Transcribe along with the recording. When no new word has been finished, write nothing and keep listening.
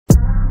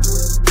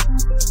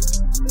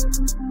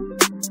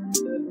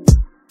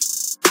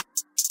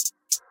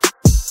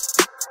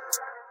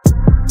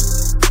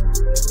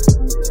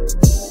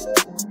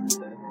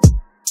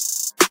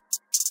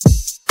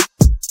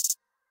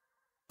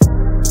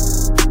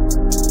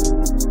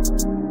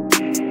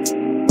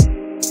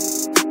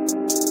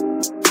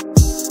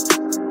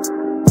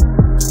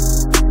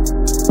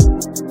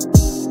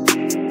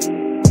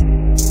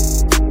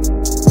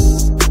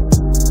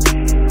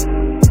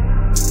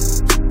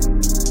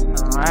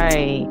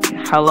right.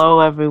 Hello,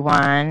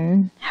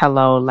 everyone.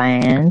 Hello,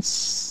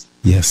 Lance.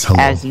 Yes, hello.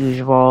 As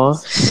usual.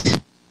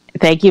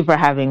 Thank you for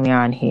having me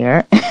on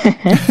here.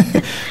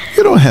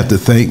 You don't have to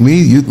thank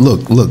me. You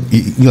look.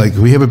 You like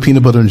we have a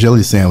peanut butter and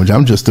jelly sandwich.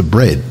 I'm just the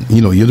bread.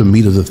 You know, you're the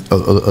meat of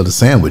the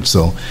sandwich.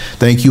 So,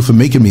 thank you for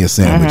making me a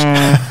sandwich.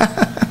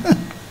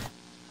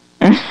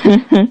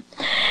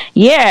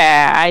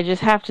 Yeah, I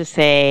just have to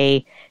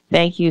say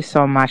thank you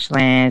so much,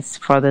 Lance,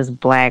 for this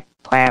Black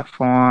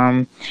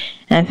platform.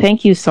 And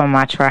thank you so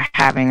much for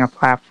having a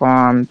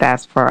platform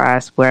that's for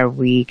us where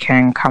we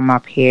can come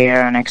up here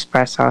and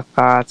express our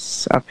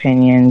thoughts,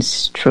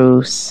 opinions,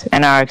 truths,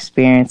 and our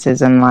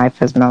experiences in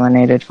life as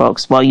melanated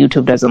folks. Well,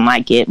 YouTube doesn't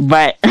like it,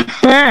 but...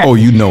 Oh,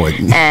 you know it.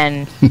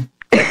 And...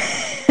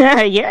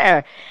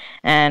 yeah.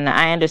 And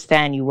I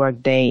understand you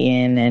work day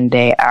in and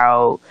day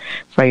out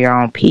for your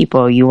own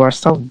people. You are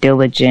so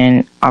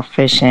diligent,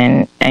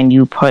 efficient, and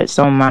you put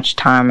so much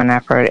time and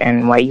effort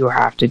in what you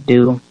have to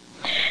do.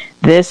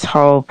 This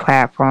whole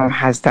platform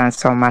has done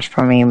so much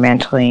for me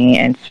mentally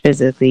and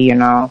physically, you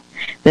know.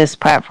 This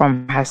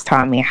platform has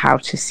taught me how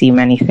to see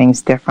many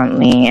things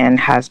differently and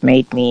has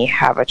made me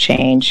have a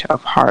change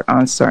of heart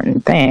on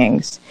certain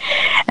things.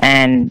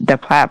 And the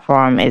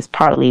platform is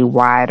partly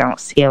why I don't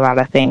see a lot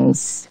of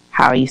things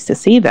how I used to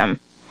see them.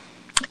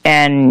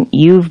 And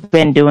you've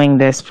been doing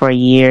this for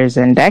years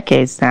and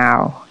decades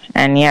now.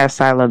 And yes,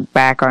 I look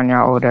back on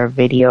your older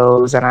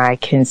videos and I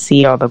can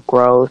see all the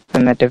growth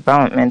and the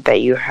development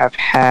that you have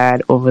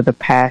had over the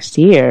past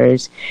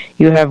years.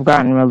 You have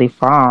gotten really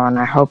far, and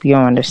I hope you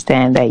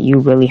understand that you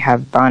really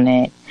have done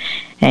it.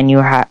 And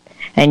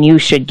you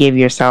should give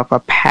yourself a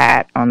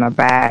pat on the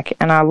back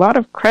and a lot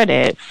of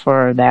credit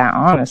for that,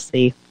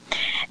 honestly.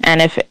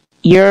 And if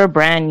you're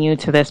brand new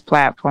to this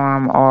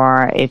platform,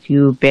 or if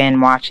you've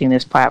been watching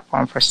this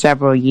platform for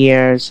several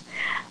years,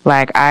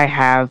 like I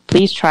have,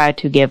 please try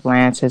to give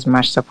Lance as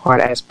much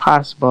support as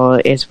possible.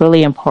 It's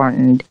really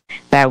important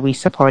that we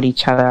support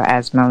each other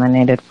as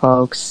melanated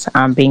folks.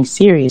 I'm being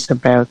serious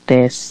about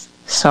this.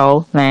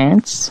 So,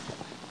 Lance.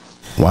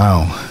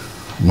 Wow.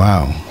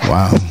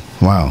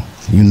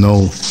 You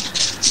know,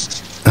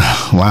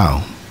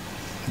 wow.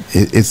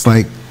 It's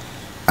like,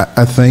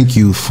 I thank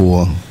you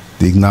for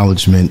the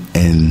acknowledgement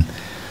and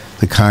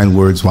the kind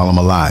words while I'm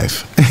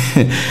alive.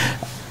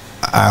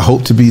 I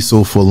hope to be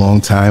so for a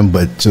long time,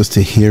 but just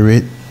to hear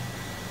it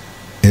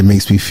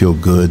makes me feel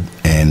good,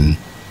 and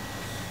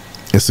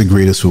it's the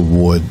greatest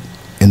reward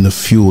and the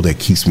fuel that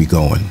keeps me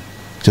going.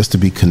 Just to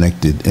be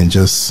connected, and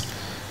just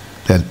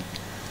that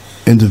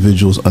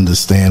individuals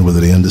understand, whether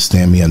they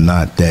understand me or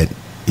not, that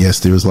yes,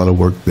 there is a lot of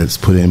work that's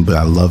put in, but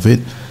I love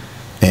it.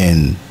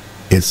 And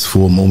it's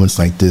for moments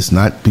like this,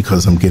 not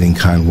because I'm getting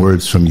kind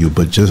words from you,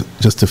 but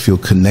just to feel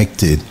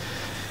connected.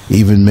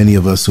 Even many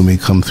of us who may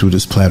come through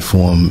this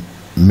platform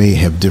may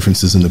have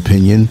differences in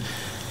opinion.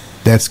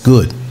 That's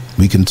good.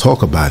 We can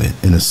talk about it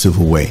in a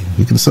civil way.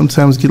 We can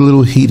sometimes get a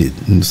little heated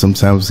and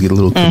sometimes get a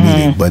little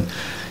comedic, but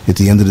at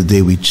the end of the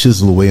day, we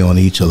chisel away on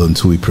each other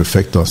until we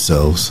perfect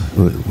ourselves.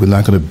 We're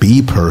not going to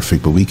be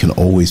perfect, but we can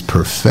always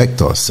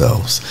perfect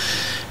ourselves.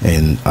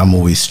 And I'm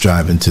always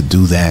striving to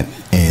do that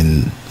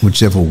in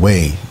whichever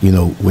way. You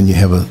know, when you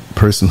have a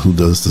person who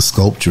does the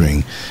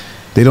sculpturing,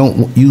 they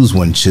don't use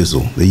one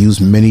chisel. They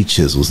use many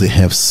chisels. They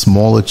have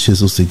smaller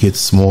chisels to get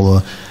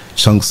smaller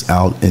chunks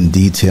out in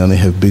detail, and they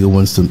have bigger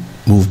ones to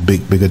move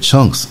bigger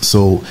chunks.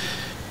 So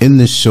in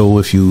this show,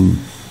 if you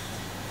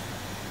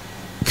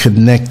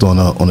connect on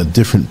a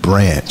different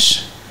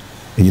branch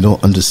and you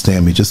don't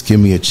understand me, just give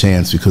me a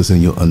chance, because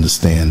then you'll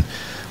understand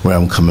where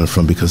I'm coming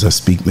from, because I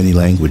speak many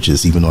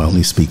languages, even though I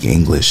only speak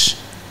English.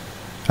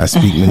 I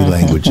speak many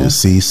languages.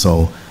 See,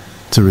 so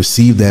to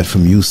receive that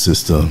from you,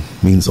 sister,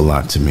 means a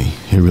lot to me.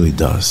 It really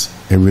does.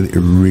 It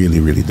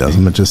really does.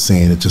 I'm not just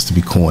saying it just to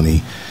be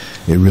corny.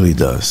 It really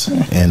does.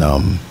 And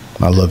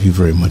I love you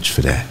very much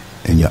for that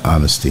and your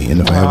honesty. And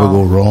if I ever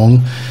go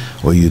wrong,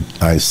 or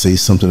I say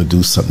something or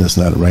do something that's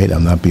not right,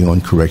 I'm not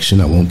beyond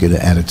correction. I won't get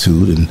an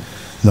attitude, and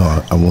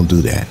no, I won't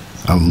do that.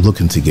 I'm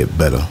looking to get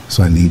better,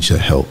 so I need your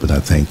help, and I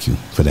thank you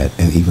for that,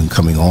 and even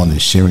coming on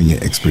and sharing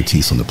your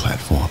expertise on the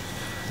platform.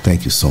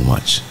 Thank you so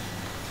much.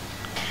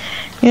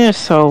 You're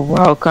so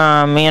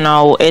welcome. You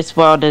know, it's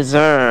well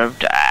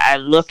deserved. I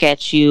look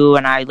at you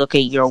and I look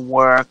at your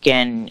work,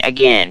 and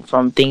again,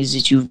 from things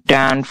that you've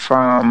done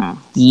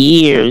from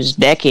years,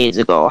 decades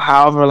ago,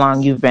 however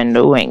long you've been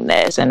doing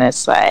this, and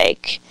it's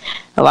like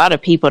a lot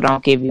of people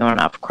don't give you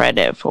enough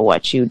credit for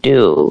what you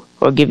do,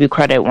 or give you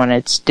credit when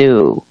it's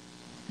due.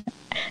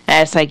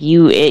 And it's like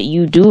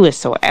you do it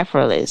so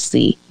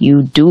effortlessly.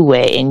 You do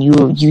it, and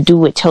you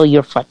do it till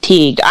you're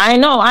fatigued. I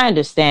know, I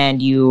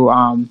understand you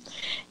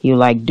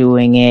like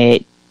doing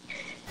it.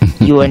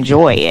 You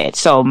enjoy it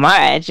so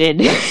much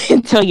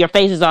until your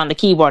face is on the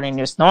keyboard and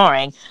you're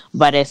snoring.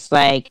 But it's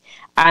like,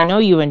 I know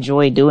you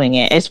enjoy doing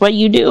it. It's what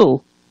you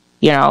do.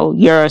 You know,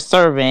 you're a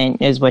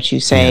servant, is what you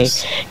say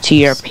to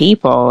your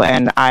people,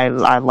 and I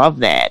love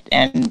that.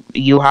 And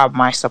you have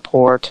my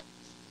support.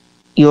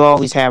 You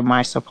always have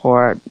my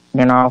support,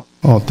 you know.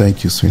 Oh,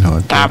 thank you,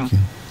 sweetheart. Thank you.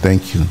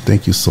 Thank you.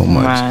 Thank you so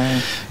much.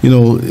 Right. You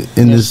know,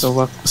 in You're this so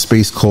welcome.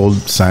 space called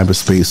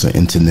cyberspace or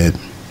internet,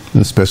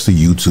 and especially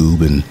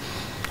YouTube and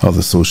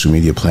other social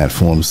media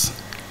platforms,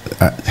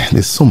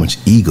 there's so much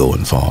ego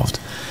involved.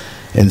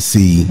 And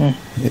see,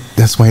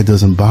 that's why it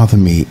doesn't bother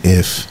me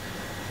if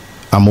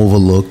I'm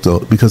overlooked, or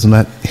because I'm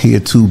not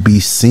here to be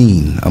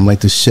seen. I'm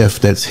like the chef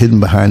that's hidden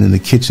behind in the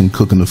kitchen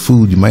cooking the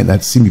food. You might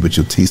not see me, but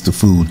you'll taste the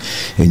food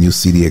and you'll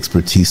see the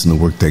expertise and the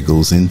work that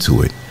goes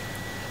into it.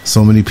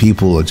 So many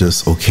people are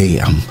just, okay,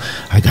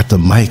 I got the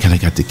mic and I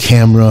got the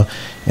camera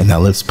and now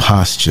let's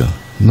posture.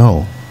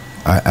 No,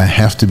 I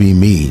have to be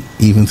me,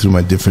 even through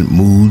my different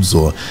moods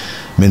or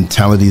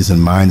mentalities and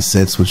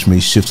mindsets, which may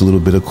shift a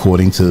little bit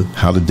according to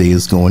how the day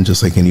is going,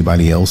 just like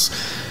anybody else.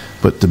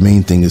 But the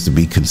main thing is to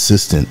be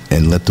consistent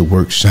and let the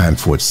work shine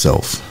for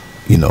itself.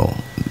 You know,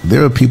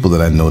 there are people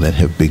that I know that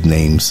have big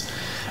names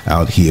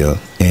out here,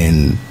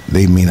 and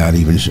they may not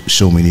even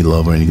show me any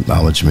love or any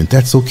acknowledgement.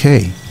 That's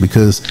okay,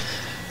 because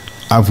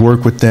I've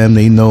worked with them.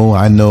 They know,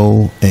 I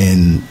know,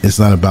 and it's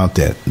not about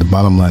that. The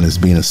bottom line is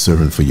being a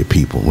servant for your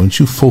people.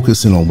 Once you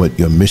focus in on what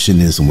your mission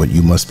is and what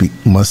you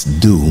must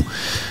do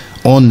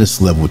on this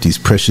level with these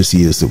precious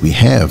years that we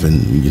have,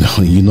 and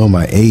you know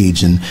my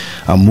age, and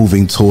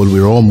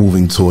we're all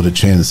moving toward a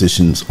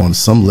transition on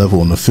some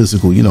level on the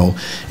physical,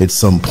 at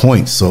some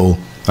point. So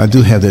I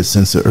do have that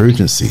sense of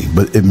urgency,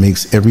 but it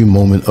makes every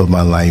moment of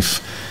my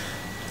life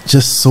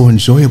just so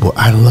enjoyable.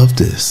 I love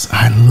this.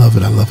 I love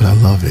it. I love it. I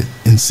love it.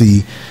 And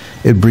see,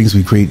 it brings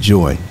me great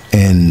joy,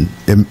 and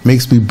it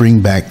makes me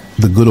bring back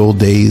the good old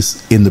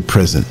days in the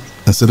present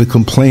instead of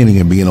complaining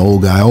and being an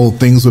old guy. Oh,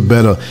 things were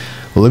better.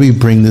 Well, let me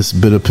bring this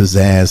bit of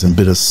pizzazz and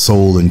bit of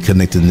soul and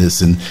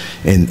connectedness and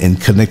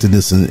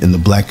connectedness in the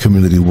black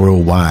community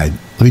worldwide.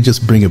 Let me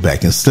just bring it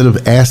back. Instead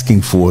of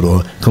asking for it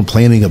or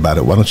complaining about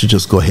it, why don't you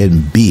just go ahead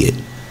and be it?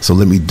 So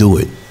let me do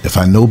it. If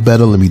I know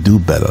better, let me do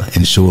better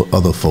and show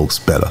other folks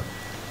better.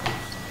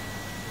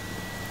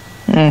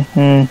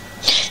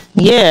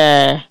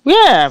 Yeah,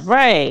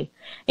 right.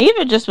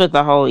 Even just with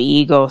the whole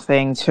ego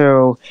thing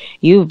too,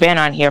 you've been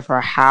on here for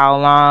how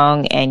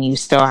long and you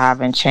still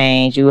haven't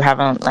changed. You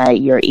haven't let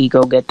your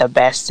ego get the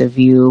best of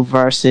you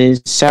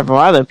versus several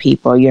other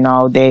people.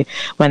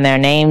 When their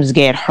names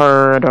get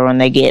heard or when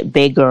they get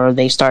bigger,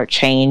 they start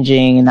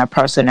changing in their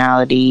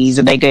personalities,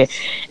 and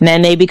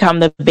then they become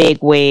the big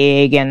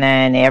wig, and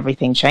then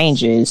everything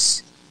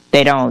changes.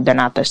 They're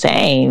not the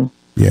same.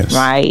 Yes.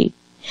 Right?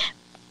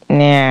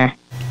 Yeah.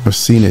 I've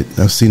seen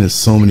it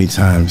so many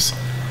times.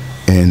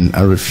 And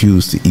I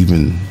refuse to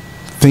even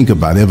think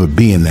about ever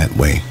being that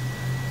way.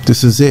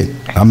 This is it.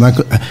 How am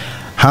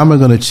I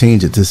going to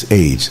change at this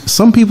age?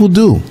 Some people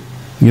do,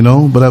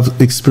 but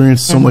I've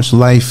experienced so much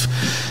life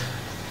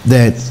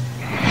that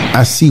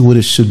I see what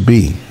it should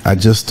be. I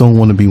just don't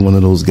want to be one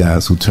of those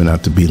guys who turn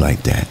out to be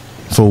like that.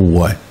 For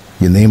what?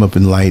 Your name up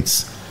in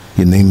lights,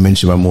 your name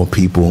mentioned by more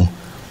people,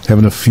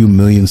 having a few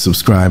million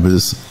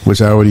subscribers,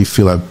 which I already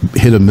feel I've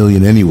hit 1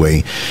 million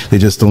anyway. They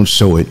just don't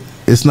show it.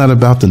 It's not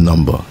about the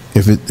number.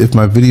 If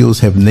my videos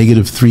have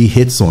 -3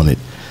 hits on it,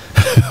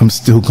 I'm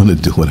still going to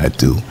do what I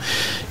do,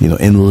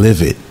 and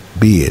live it,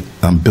 be it.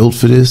 I'm built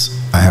for this.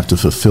 I have to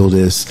fulfill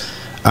this.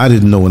 I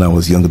didn't know when I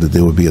was younger that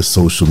there would be a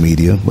social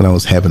media, when I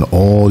was having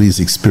all these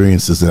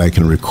experiences that I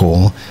can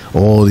recall,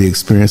 all the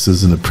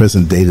experiences in the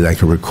present day that I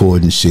can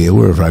record and share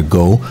wherever I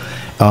go.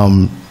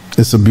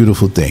 It's a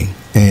beautiful thing.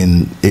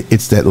 And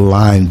it's that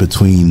line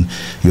between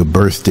your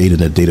birth date and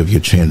the date of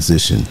your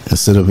transition.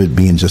 Instead of it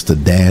being just a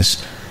dash,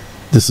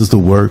 this is the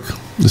work,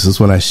 this is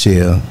what I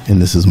share,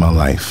 and this is my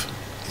life.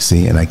 You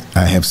see, and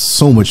I have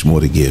so much more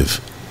to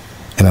give,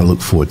 and I look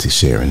forward to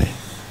sharing it.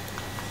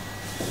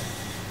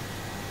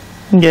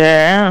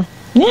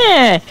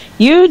 Yeah,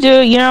 you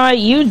do. You know what?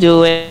 You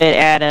do it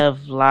out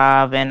of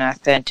love and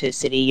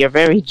authenticity. You're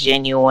very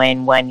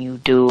genuine when you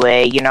do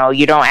it. You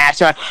don't ask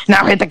for,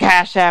 now hit the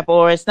Cash App,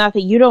 or it's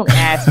nothing. You don't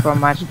ask for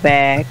much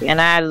back,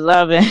 and I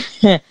love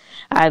it.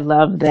 I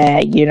love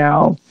that,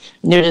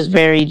 you're just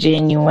very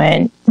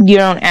genuine. You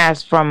don't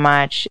ask for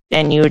much,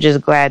 and you're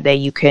just glad that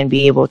you can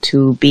be able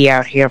to be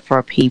out here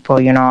for people,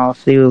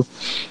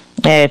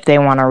 if they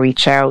want to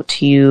reach out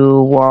to you,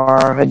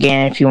 or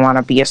again, if you want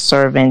to be a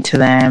servant to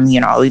them,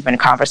 even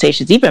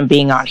conversations, even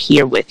being on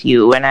here with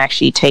you and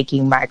actually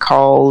taking my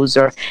calls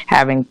or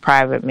having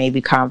private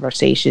maybe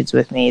conversations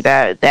with me.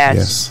 That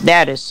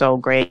is so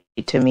great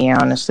to me,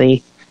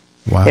 honestly.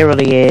 Wow. It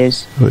really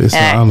is. It's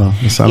an honor.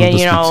 It's an honor to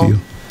speak to you.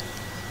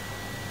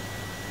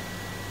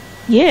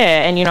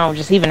 Yeah, and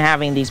just even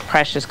having these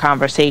precious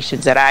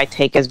conversations that I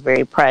take as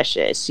very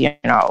precious,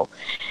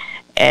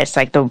 it's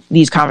like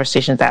these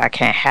conversations that I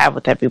can't have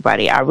with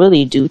everybody. I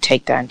really do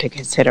take that into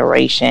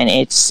consideration.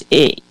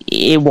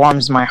 It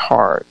warms my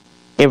heart.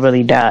 It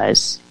really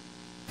does.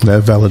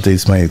 That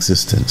validates my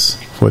existence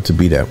for it to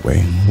be that way,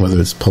 whether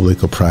it's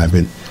public or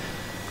private.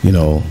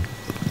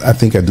 I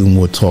think I do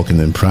more talking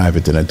in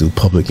private than I do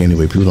public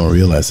anyway. People don't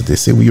realize it. They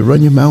say, well, you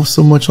run your mouth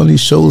so much on these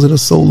shows that are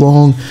so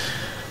long.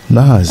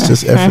 Nah, it's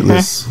just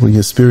effortless. When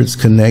your spirits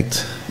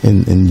connect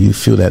and you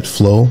feel that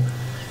flow,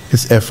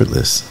 it's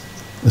effortless.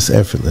 It's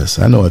effortless.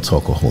 I know I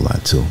talk a whole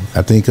lot too.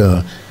 I think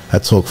I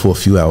talk for a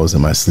few hours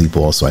in my sleep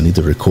also. I need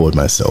to record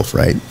myself,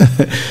 right?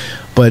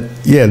 But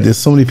yeah, there's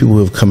so many people who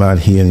have come out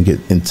here and get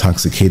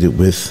intoxicated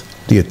with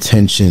the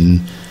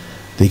attention.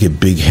 They get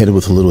big-headed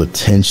with a little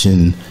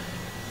attention,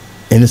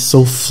 and it's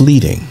so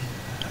fleeting.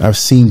 I've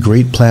seen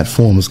great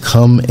platforms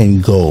come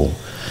and go.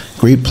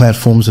 Great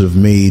platforms that have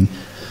made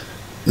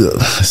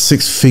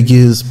six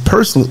figures.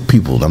 Personal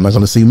people, I'm not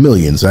going to say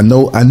millions. I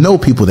know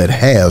people that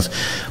have,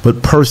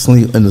 but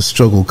personally in the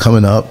struggle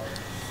coming up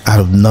out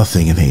of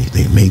nothing, and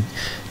they make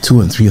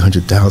 $200,000 and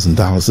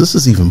 $300,000. This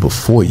is even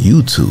before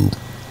YouTube.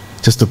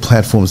 Just the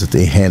platforms that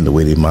they had, the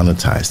way they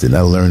monetized it.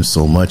 I learned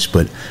so much,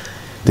 but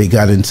they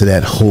got into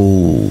that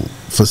whole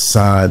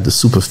facade, the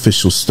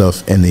superficial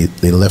stuff, and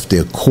they left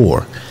their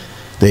core.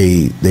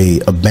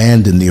 They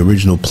abandoned the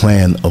original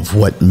plan of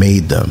what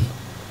made them.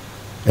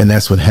 And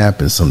that's what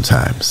happens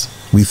sometimes.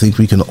 We think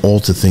we can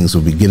alter things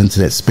when we get into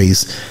that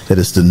space that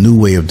it's the new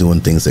way of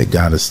doing things that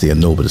got us there.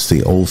 No, but it's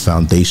the old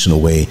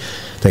foundational way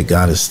that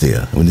got us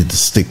there. We need to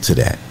stick to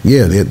that.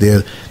 Yeah, there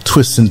are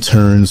twists and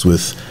turns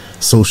with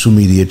social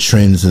media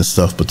trends and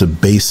stuff, but the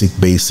basic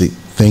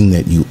thing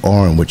that you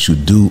are and what you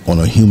do on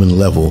a human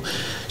level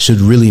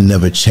should really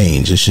never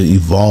change. It should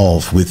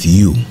evolve with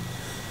you.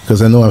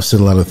 Because I know I've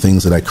said a lot of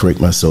things that I correct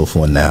myself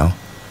on now.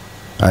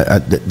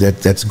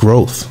 That's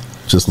growth.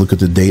 Just look at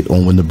the date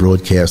on when the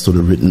broadcast or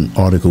the written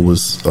article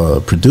was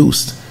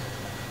produced.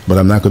 But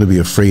I'm not going to be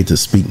afraid to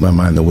speak my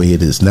mind the way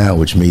it is now,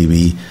 which may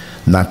be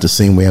not the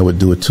same way I would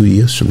do it 2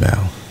 years from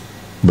now.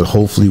 But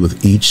hopefully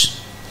with each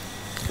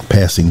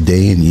passing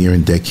day and year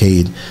and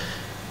decade,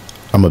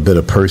 I'm a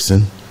better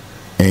person.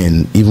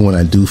 And even when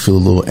I do feel a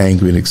little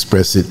angry and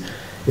express it,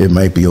 it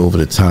might be over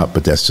the top,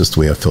 but that's just the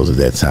way I felt at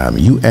that time.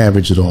 You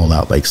average it all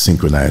out like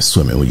synchronized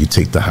swimming, where you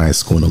take the high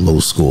score and the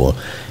low score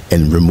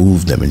and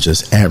remove them and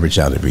just average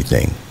out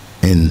everything.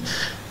 And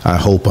I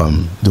hope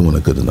I'm doing a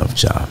good enough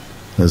job.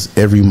 Because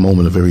every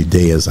moment of every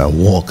day as I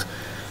walk,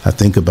 I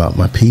think about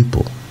my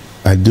people.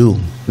 I do.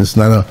 It's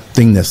not a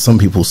thing that some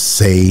people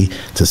say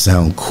to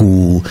sound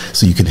cool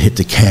so you can hit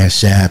the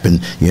Cash App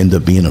and you end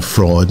up being a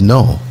fraud.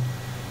 No.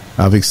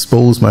 I've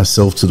exposed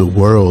myself to the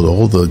world,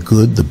 all the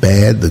good, the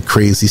bad, the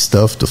crazy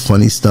stuff, the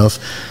funny stuff,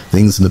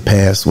 things in the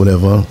past,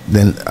 whatever.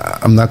 Then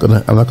I'm not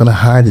gonna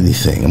hide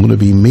anything. I'm gonna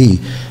be me,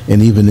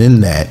 and even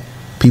in that,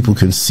 people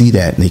can see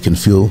that and they can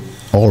feel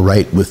all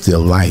right with their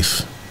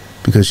life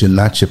because you're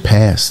not your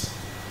past.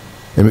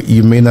 I mean,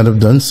 you may not have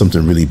done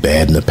something really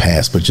bad in the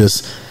past, but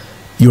just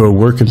you're a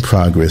work in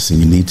progress, and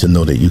you need to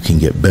know that you can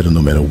get better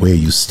no matter where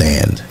you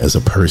stand as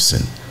a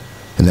person.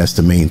 And that's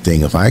the main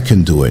thing. If I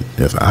can do it,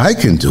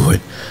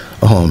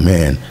 oh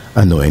man,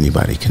 I know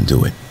anybody can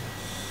do it.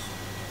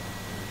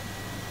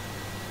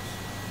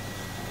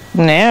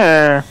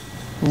 Yeah,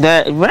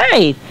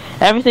 right.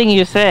 Everything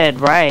you said,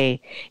 right.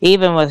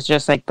 Even with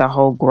just like the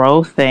whole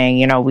growth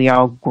thing, we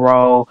all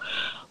grow.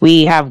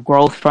 We have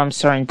growth from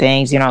certain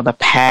things, the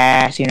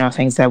past,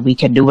 things that we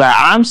can do. But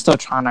I'm still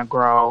trying to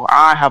grow.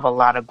 I have a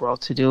lot of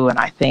growth to do. And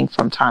I think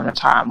from time to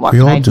time, what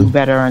can I do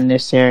better in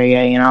this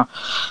area,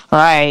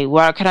 Right.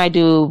 What can I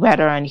do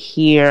better in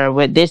here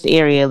with this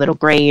area, little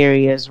gray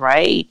areas,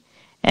 right?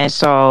 And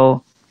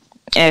so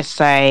it's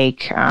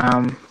like,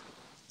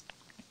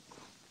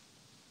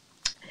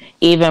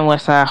 even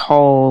with a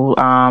whole,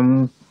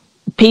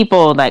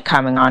 people like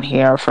coming on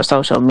here for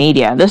social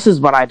media. This is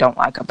what I don't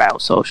like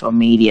about social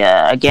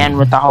media. Again,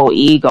 with the whole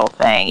ego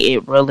thing,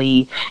 it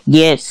really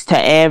gets to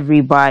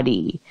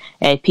everybody.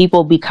 And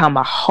people become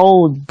a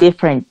whole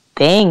different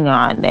thing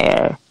on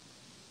there.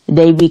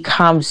 They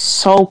become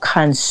so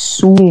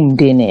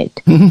consumed in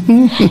it.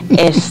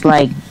 It's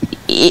like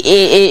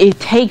it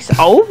takes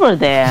over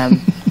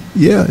them.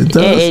 Yeah, it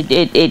does.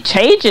 It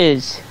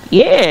changes.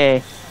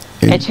 Yeah,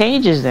 it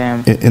changes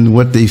them. And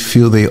what they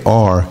feel they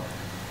are,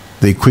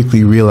 they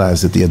quickly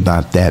realize that they're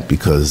not that,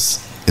 because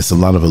it's a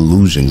lot of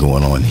illusion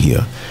going on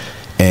here.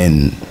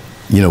 And,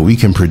 we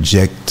can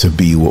project to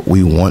be what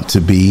we want to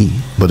be,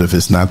 but if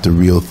it's not the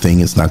real thing,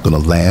 it's not going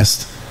to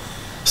last.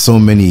 So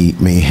many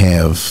may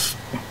have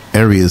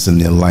areas in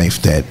their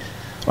life that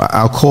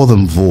I'll call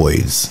them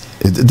voids.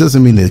 It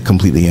doesn't mean they're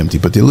completely empty,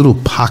 but they're little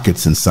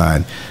pockets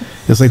inside.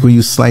 It's like when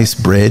you slice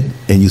bread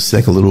and you see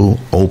like a little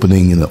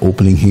opening, and the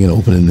opening here and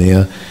opening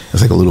there.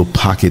 It's like a little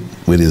pocket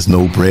where there's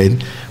no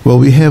bread. Well,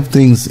 we have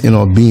things in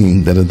our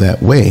being that are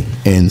that way.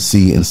 And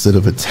see, instead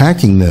of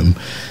attacking them,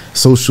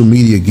 social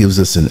media gives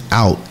us an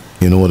out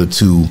in order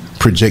to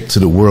project to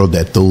the world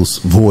that those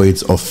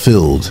voids are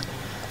filled,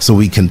 so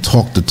we can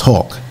talk the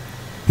talk.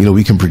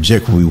 We can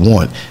project what we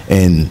want.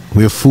 And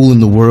we're fooling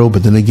the world,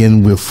 but then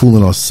again, we're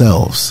fooling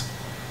ourselves,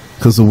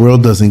 because the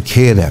world doesn't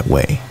care that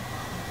way.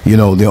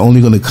 They're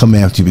only going to come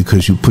after you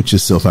because you put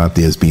yourself out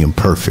there as being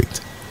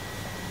perfect.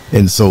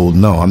 And so,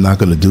 no, I'm not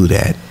going to do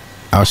that.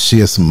 I'll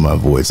share some of my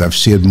voids. I've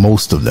shared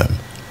most of them.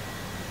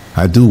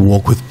 I do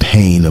walk with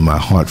pain in my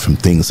heart from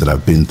things that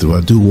I've been through.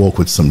 I do walk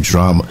with some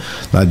trauma.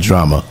 There's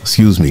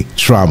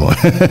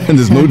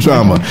no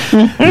drama.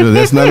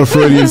 That's not a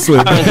Freudian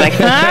slip. I was like,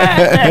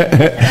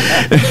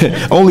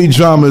 Only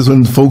drama is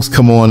when folks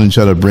come on and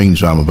try to bring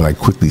drama, but I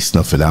quickly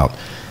snuff it out.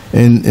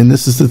 And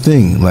this is the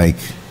thing, like,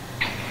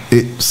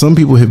 some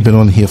people have been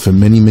on here for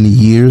many, many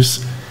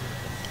years,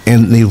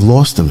 and they've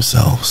lost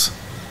themselves.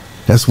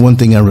 That's one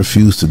thing I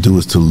refuse to do,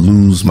 is to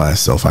lose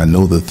myself. I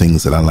know the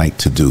things that I like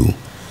to do,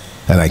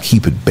 and I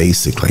keep it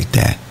basic like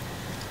that.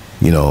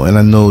 And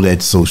I know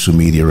that social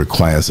media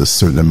requires a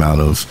certain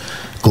amount of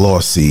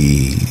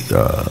glossy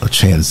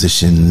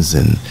transitions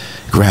and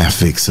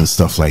graphics and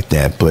stuff like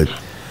that, but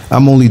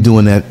I'm only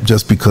doing that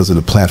just because of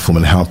the platform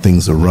and how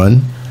things are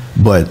run.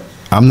 But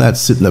I'm not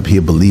sitting up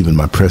here believing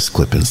my press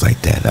clippings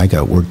like that. I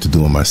got work to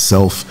do on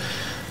myself.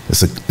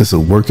 It's a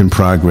work in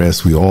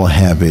progress. We all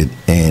have it,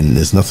 and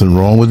there's nothing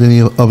wrong with any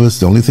of us.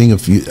 The only thing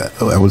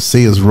I would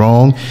say is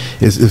wrong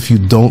is if you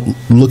don't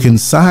look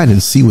inside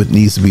and see what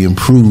needs to be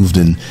improved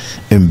and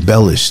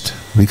embellished.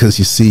 Because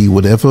you see,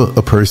 whatever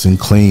a person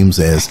claims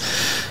as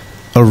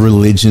a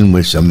religion,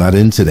 which I'm not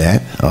into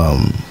that,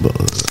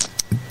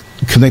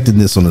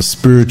 connectedness on a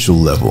spiritual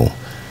level,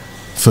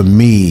 for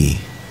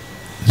me,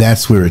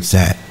 that's where it's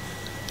at.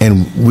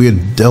 And we're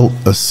dealt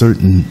a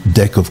certain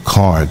deck of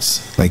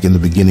cards, like in the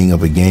beginning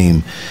of a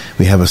game.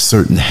 We have a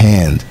certain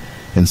hand,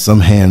 and some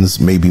hands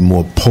may be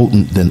more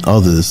potent than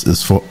others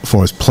as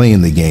far as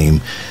playing the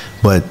game.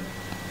 But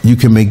you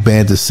can make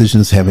bad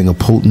decisions having a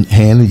potent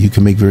hand, and you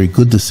can make very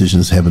good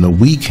decisions having a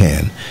weak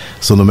hand.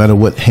 So no matter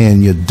what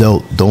hand you're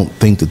dealt, don't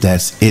think that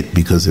that's it,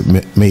 because it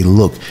may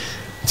look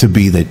to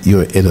be that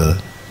you're at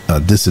a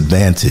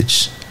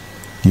disadvantage.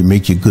 You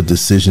make your good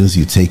decisions,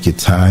 you take your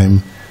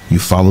time, you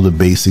follow the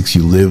basics,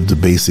 you live the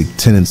basic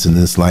tenets in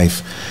this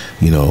life,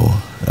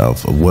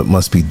 of what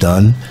must be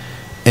done,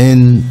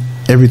 and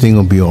everything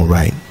will be all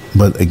right.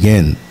 But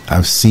again,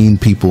 I've seen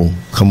people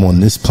come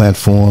on this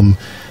platform,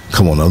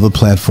 come on other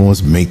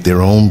platforms, make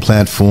their own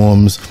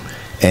platforms,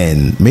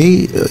 and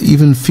may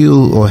even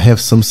feel or have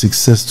some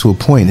success to a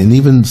point, and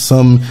even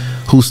some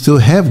who still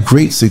have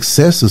great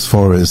success as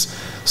far as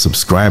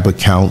subscriber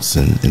counts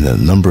and the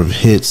number of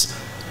hits.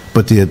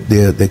 But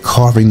they're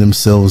carving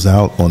themselves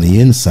out on the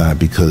inside,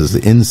 because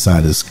the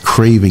inside is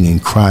craving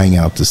and crying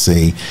out to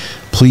say,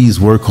 please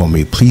work on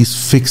me,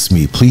 please fix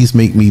me, please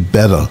make me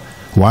better.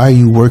 Why are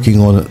you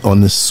working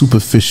on this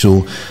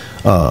superficial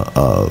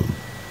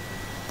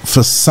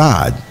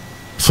facade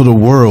for the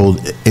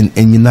world, and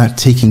you're not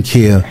taking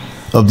care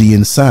of the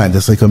inside?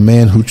 That's like a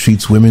man who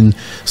treats women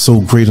so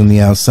great on the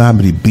outside,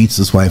 but he beats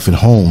his wife at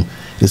home.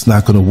 It's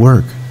not going to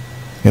work.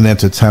 And at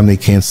the time, they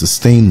can't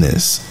sustain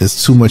this.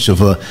 It's too much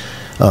of a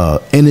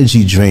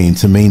energy drain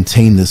to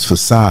maintain this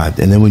facade.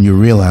 And then when you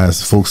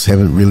realize folks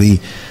haven't really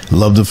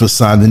loved the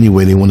facade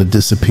anyway, they want to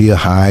disappear,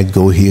 hide,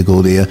 go here,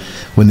 go there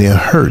when they're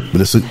hurt.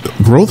 But it's a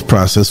growth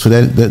process for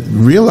that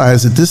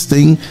realize that this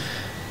thing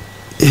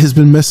has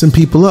been messing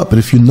people up. But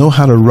if you know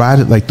how to ride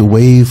it like the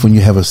wave, when you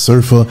have a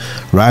surfer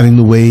riding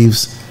the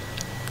waves,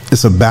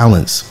 it's a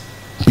balance.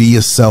 Be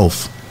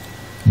yourself,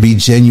 be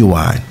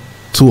genuine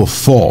to a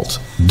fault.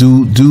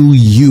 Do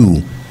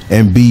you,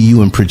 and be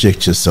you, and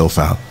project yourself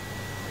out.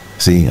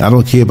 See, I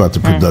don't care about the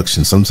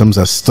production. Sometimes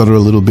I stutter a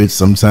little bit.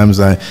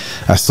 Sometimes I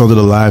started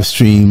a live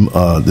stream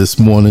this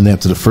morning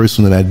after the first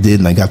one that I did,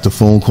 and I got the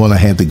phone call and I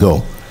had to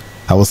go.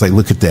 I was like,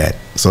 look at that.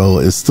 So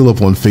it's still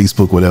up on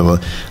Facebook, whatever.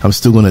 I'm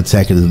still going to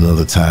attack it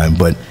another time.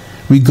 But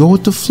we go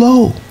with the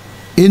flow,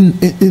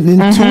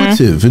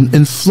 intuitive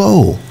and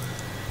flow,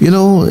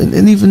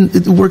 and even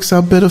it works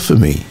out better for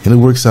me. And it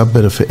works out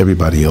better for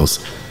everybody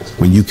else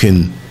when you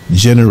can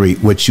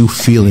generate what you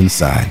feel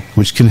inside,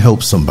 which can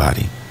help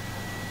somebody.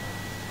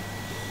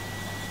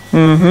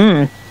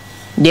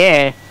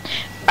 Yeah.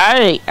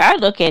 I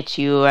look at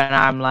you and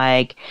I'm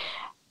like,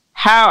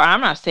 I'm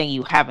not saying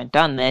you haven't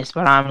done this,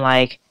 but I'm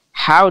like,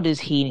 how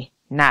does he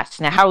not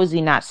snap? How is he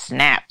not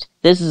snapped?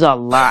 This is a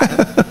lot.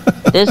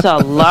 This is a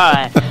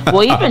lot.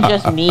 Well, even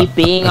just me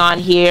being on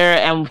here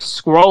and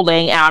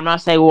scrolling, and I'm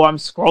not saying, I'm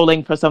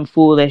scrolling for some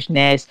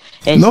foolishness.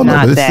 It's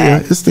not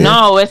that. It's there.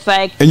 No, it's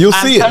like, and you'll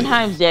see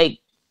sometimes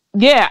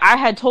yeah, I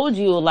had told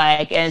you,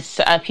 like, a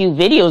few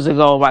videos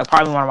ago, like,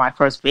 probably one of my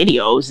first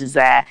videos, is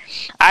that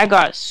I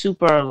got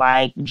super,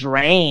 like,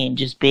 drained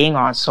just being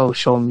on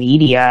social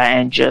media,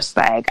 and just,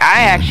 like,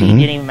 I actually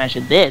didn't even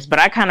mention this, but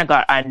I kind of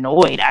got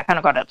annoyed. I kind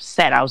of got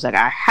upset. I was like,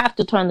 I have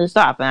to turn this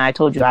off. And I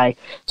told you I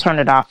turned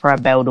it off for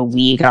about a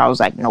week, and I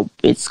was like, nope,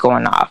 it's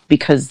going off,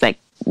 because, like,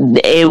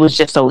 it was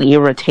just so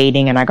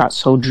irritating, and I got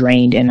so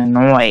drained and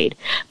annoyed.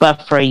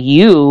 But for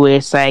you,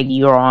 it's like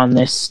you're on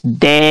this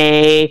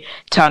day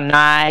till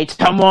night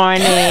till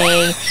morning,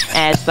 and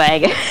it's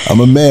like I'm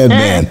a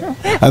madman.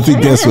 I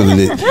think that's what it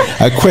is.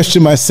 I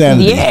question my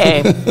sanity.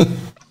 Yeah.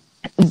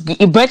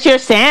 But your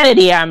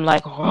sanity, I'm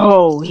like,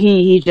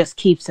 he just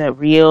keeps it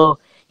real.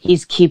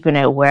 He's keeping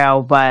it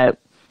well. But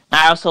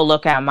I also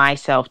look at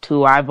myself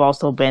too. I've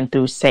also been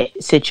through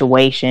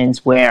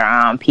situations where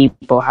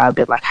people have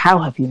been like, "How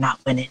have you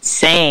not been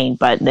insane?"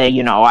 But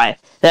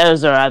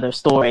those are other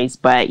stories.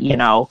 But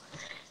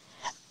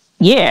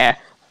yeah.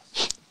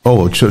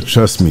 Oh,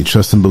 trust me,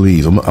 trust and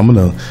believe. I'm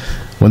gonna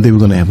one day we're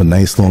gonna have a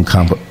nice long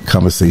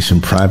conversation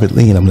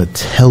privately, and I'm gonna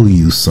tell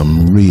you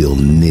some real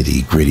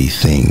nitty gritty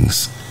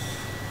things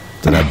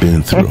that I've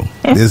been through.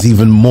 There's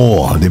even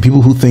more. There are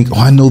people who think, oh,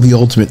 I know the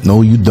ultimate.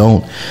 No, you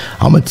don't.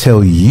 I'm going to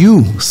tell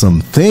you some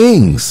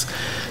things.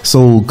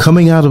 So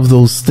coming out of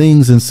those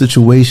things and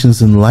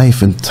situations in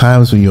life and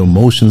times when your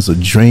emotions are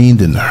drained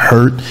and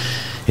hurt,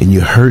 and you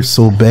hurt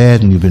so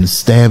bad and you've been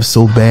stabbed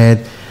so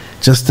bad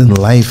just in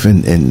life,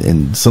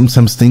 and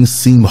sometimes things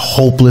seem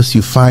hopeless.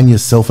 You find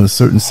yourself in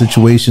certain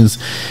situations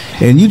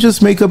and you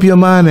just make up your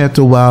mind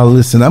after a while,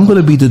 listen, I'm going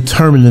to be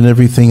determined in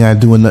everything I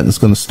do and nothing's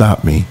going to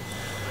stop me.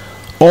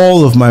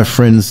 All of my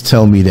friends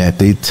tell me that.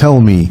 They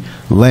tell me,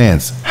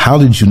 Lance, how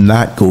did you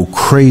not go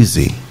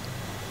crazy?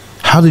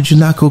 How did you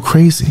not go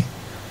crazy?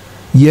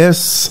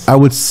 Yes, I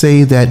would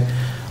say that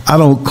I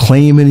don't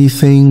claim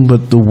anything,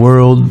 but the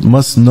world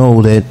must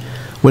know that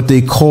what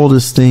they call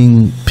this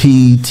thing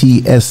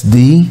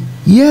PTSD,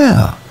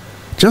 yeah,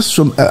 just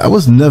from, I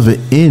was never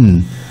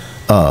in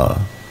the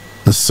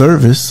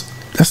service.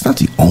 That's not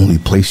the only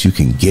place you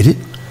can get it.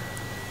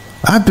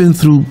 I've been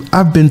to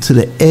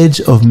the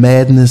edge of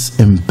madness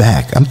and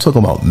back. I'm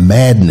talking about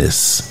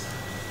madness.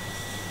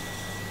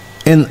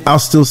 And I'll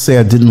still say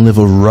I didn't live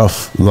a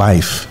rough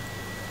life.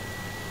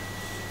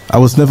 I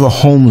was never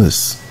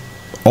homeless,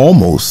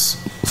 almost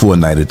for a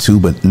night or two,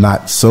 but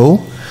not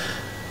so.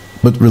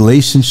 But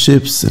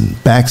relationships and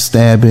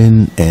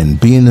backstabbing and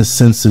being as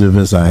sensitive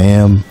as I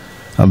am,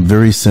 I'm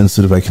very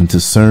sensitive. I can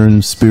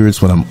discern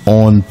spirits when I'm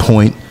on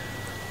point.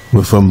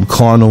 If I'm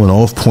carnal and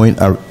off point,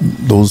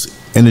 those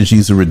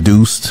energies are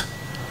reduced.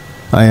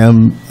 I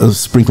am a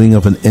sprinkling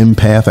of an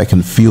empath. I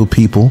can feel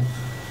people.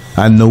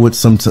 I know it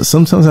sometimes.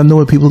 Sometimes I know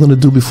what people are going to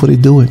do before they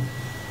do it.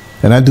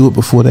 And I do it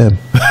before them.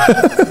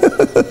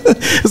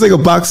 It's like a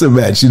boxing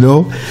match,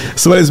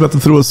 Somebody's about to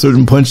throw a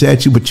certain punch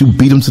at you, but you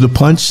beat them to the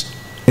punch.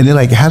 And they're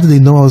like, how did they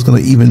know I was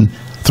going to even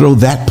throw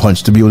that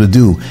punch to be able to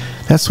do?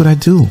 That's what I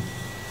do.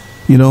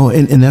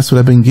 And that's what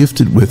I've been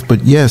gifted with.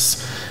 But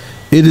yes,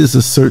 it is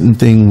a certain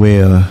thing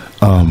where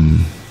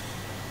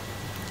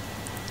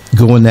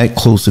going that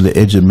close to the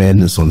edge of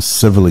madness on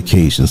several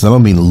occasions. I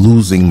don't mean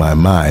losing my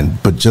mind,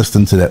 but just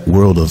into that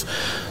world of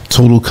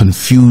total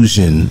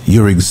confusion.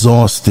 You're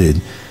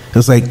exhausted.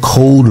 It's like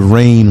cold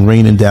rain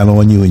raining down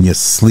on you, and you're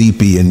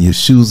sleepy, and your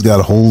shoes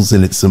got holes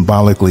in it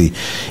symbolically,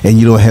 and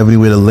you don't have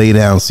anywhere to lay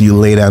down, so you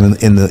lay down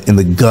in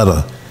the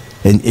gutter,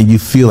 and you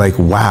feel like,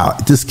 wow,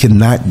 this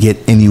cannot get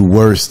any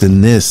worse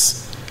than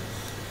this.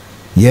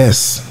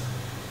 Yes,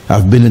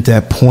 I've been at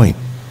that point.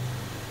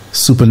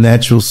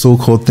 Supernatural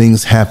so-called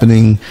things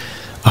happening,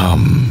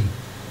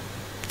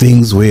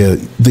 things where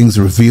things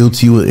are revealed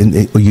to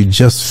you, or you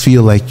just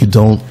feel like you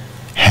don't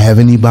have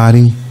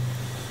anybody.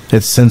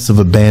 That sense of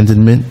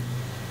abandonment,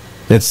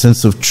 that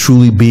sense of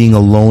truly being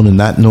alone and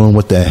not knowing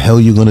what the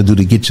hell you're going to do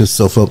to get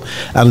yourself up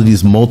out of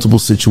these multiple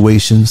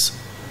situations.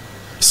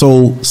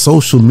 So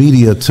social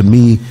media to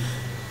me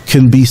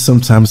can be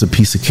sometimes a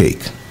piece of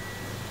cake.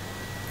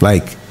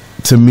 Like,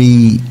 to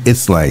me,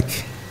 it's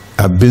like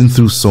I've been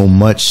through so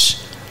much.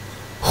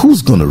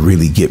 Who's going to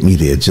really get me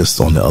there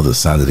just on the other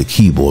side of the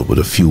keyboard with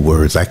a few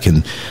words? I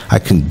can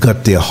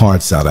gut their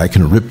hearts out. I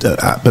can rip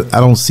that, but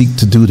I don't seek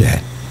to do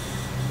that.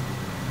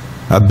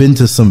 I've been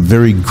to some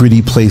very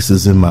gritty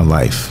places in my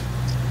life.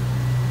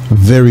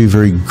 Very,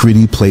 very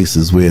gritty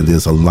places where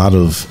there's a lot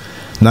of,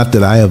 not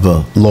that I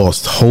ever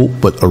lost hope,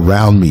 but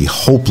around me,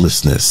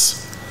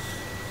 hopelessness.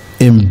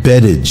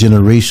 Embedded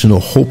generational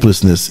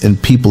hopelessness in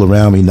people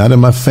around me, not in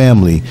my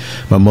family.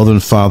 My mother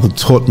and father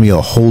taught me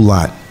a whole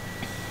lot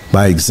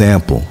by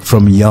example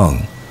from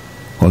young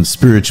on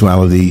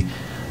spirituality,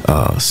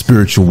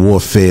 spiritual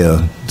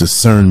warfare,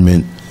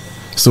 discernment.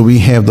 So we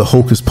have the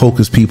hocus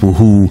pocus people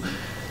who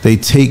they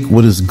take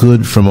what is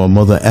good from our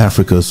mother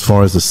Africa as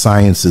far as the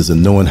sciences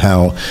and knowing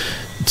how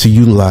to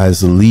utilize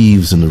the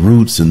leaves and the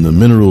roots and the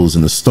minerals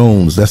and the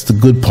stones. That's the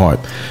good part.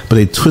 But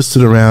they twist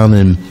it around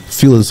and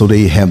feel as though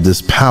they have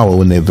this power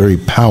when they're very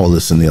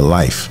powerless in their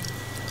life.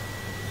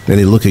 And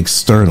they look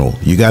external.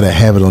 You got to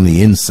have it on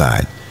the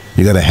inside.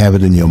 You got to have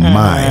it in your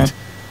mind.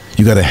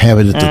 You got to have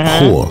it at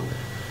the core.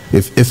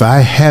 If I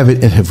have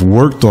it and have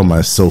worked on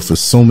myself for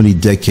so many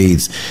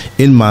decades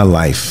in my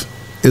life,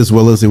 as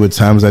well as there were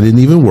times I didn't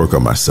even work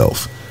on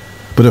myself.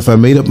 But if I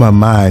made up my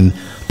mind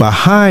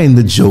behind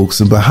the jokes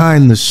and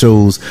behind the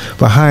shows,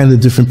 behind the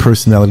different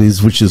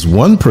personalities, which is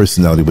one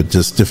personality but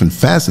just different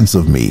facets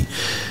of me,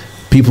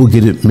 people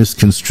get it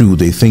misconstrued.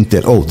 They think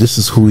that, oh, this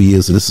is who he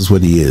is or this is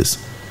what he is.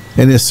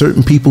 And there's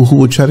certain people who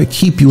will try to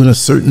keep you in a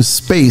certain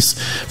space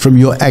from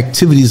your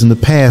activities in the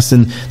past,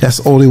 and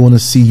that's all they want to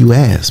see you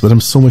as. But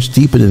I'm so much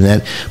deeper than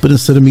that. But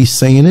instead of me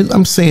saying it,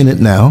 I'm saying it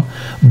now.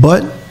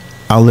 But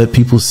I'll let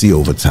people see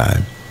over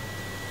time.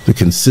 The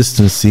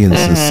consistency and the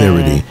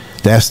sincerity.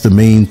 That's the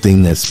main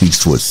thing that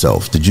speaks for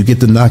itself. Did you get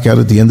the knockout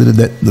at the end of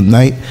the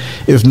night?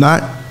 If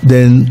not,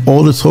 then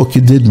all the talk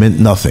you did meant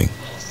nothing.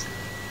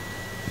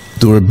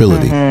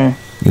 Durability,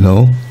 you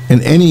know,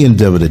 in any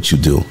endeavor that you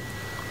do.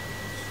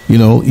 You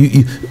know,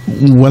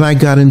 when I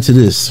got into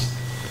this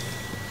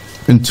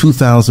in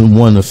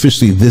 2001,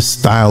 officially this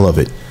style of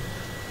it,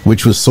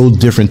 which was so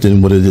different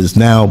than what it is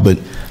now. But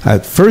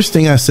first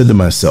thing I said to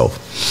myself,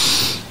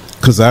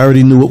 because I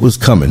already knew what was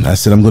coming, I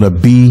said, I'm going to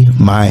be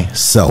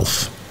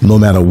myself no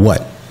matter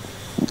what.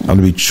 I'm going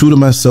to be true to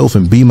myself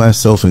and be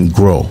myself and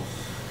grow.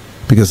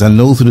 Because I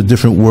know through the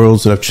different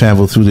worlds that I've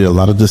traveled through, there are a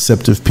lot of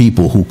deceptive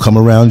people who come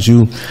around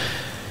you.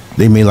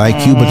 They may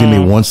like you, but they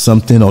may want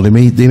something, or they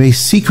may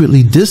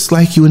secretly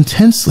dislike you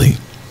intensely.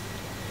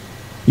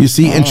 You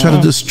see, and try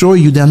to destroy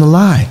you down the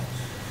line.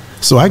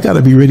 So I got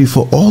to be ready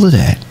for all of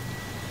that.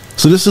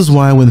 So this is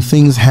why when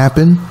things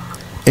happen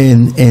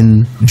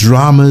and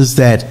dramas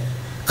that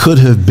could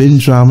have been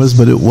dramas,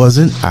 but it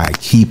wasn't, I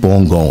keep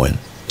on going.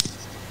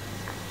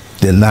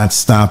 They're not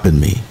stopping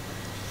me.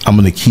 I'm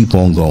going to keep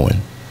on going.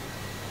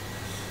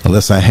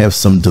 Unless I have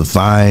some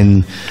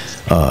divine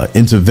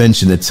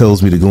intervention that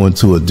tells me to go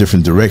into a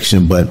different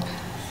direction. But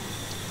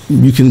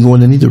you can go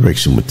in any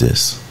direction with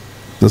this.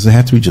 Doesn't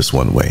have to be just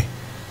one way.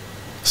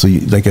 So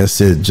like I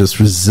said, just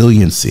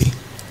resiliency.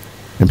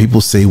 And people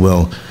say,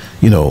 well,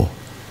 you know,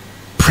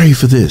 pray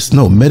for this.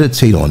 No,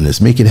 meditate on this.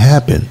 Make it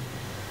happen.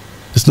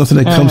 There's nothing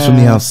that comes from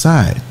the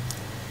outside.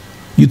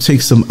 You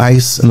take some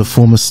ice in the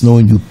form of snow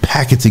and you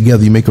pack it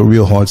together. You make a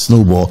real hard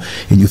snowball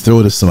and you throw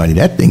it at somebody.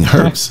 That thing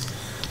hurts.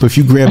 But if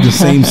you grab the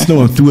same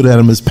snow and threw it at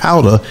them as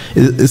powder,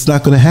 it's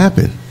not going to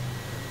happen.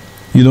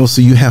 You know,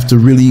 so you have to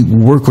really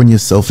work on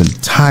yourself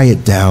and tie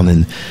it down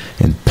and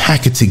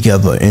pack it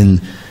together. And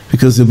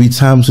because there'll be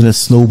times when a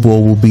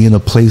snowball will be in a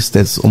place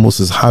that's almost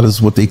as hot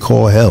as what they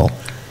call hell.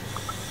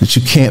 That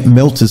you can't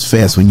melt as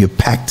fast when you're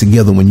packed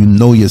together, when you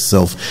know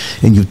yourself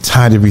and you've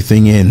tied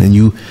everything in and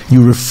you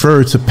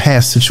refer to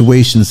past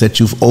situations that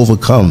you've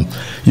overcome.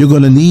 You're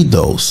going to need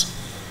those.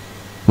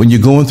 When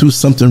you're going through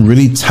something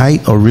really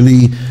tight or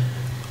really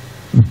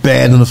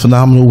bad in a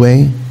phenomenal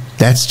way,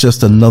 that's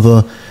just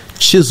another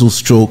chisel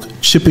stroke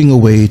chipping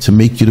away to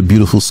make you the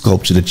beautiful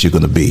sculpture that you're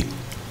going to be.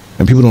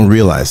 And people don't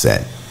realize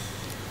that.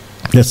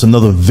 That's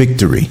another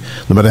victory,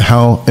 no matter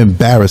how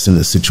embarrassing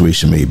the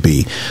situation may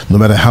be, no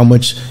matter how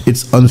much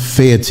it's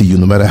unfair to you,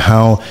 no matter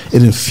how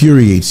it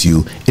infuriates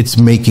you, it's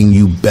making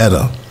you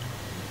better.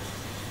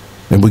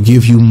 And will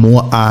give you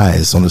more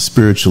eyes on a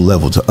spiritual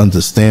level to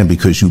understand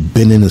because you've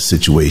been in a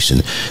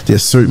situation.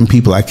 There's certain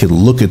people I could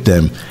look at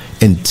them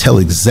and tell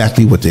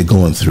exactly what they're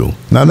going through.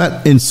 Now,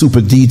 not in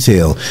super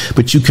detail,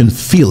 but you can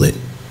feel it.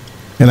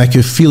 And I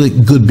can feel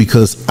it good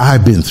because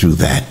I've been through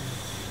that.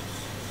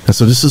 And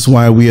so this is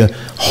why we are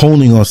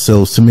honing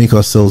ourselves to make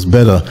ourselves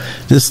better.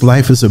 This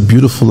life is a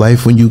beautiful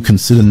life when you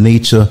consider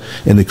nature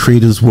and the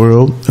Creator's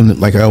world. And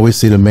like I always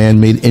say, the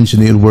man-made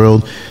engineered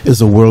world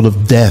is a world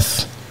of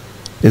death.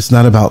 It's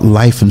not about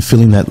life and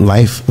feeling that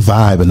life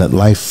vibe and that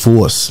life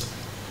force.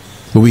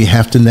 But we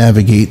have to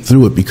navigate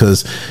through it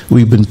because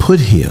we've been put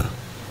here.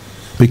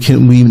 But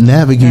can we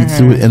navigate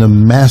through it in a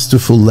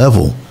masterful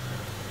level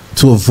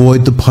to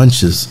avoid the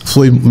punches?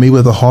 Floyd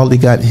Mayweather hardly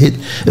got hit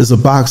as a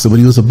boxer, but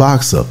he was a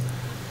boxer.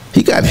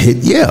 He got hit,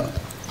 yeah.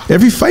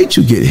 Every fight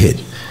you get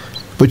hit.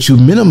 But you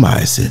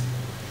minimize it.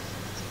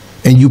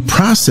 And you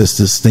process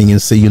this thing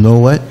and say, you know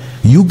what?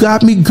 You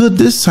got me good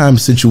this time,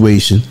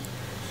 situation.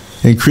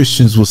 And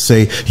Christians will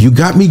say, you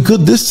got me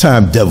good this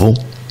time, devil.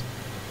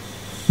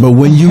 But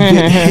when you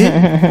get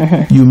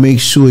hit, you make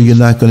sure you're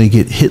not going to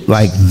get hit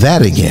like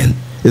that again.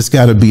 It's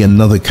got to be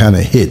another kind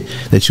of hit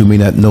that you may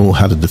not know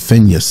how to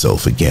defend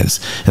yourself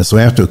against. And so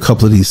after a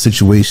couple of these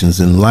situations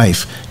in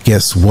life,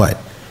 guess what?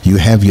 You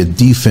have your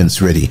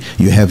defense ready.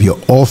 You have your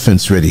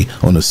offense ready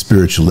on a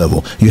spiritual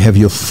level. You have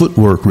your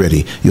footwork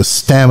ready, your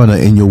stamina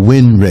and your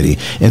wind ready.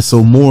 And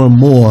so more and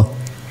more,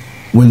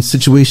 when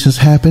situations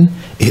happen,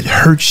 it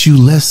hurts you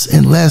less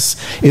and less.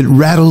 It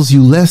rattles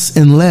you less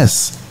and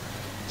less.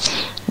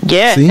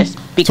 Yeah, it's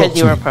because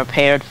you were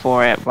prepared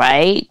for it,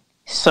 right?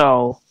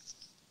 So.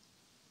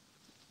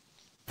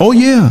 Oh,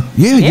 yeah.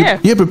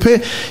 You're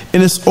prepared.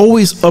 And it's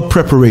always a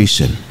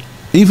preparation.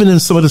 Even in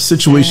some of the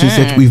situations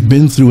that we've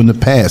been through in the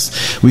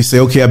past, we say,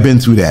 okay, I've been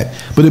through that.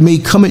 But it may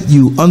come at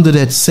you under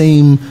that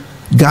same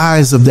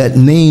guise of that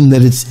name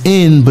that it's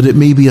in, but it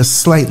may be a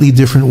slightly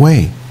different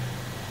way.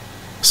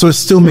 So it's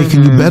still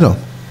making you better.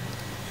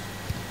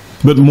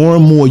 But more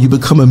and more you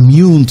become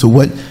immune to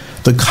what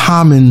the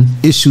common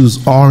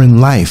issues are in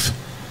life.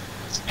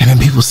 And then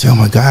people say, oh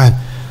my God,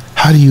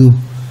 how do you,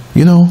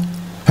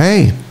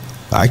 hey,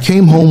 I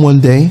came home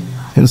one day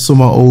and saw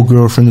my old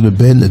girlfriend in the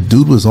bed and the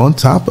dude was on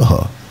top of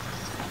her,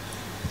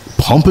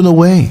 pumping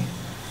away.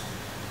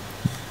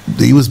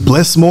 He was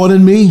blessed more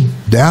than me,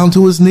 down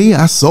to his knee.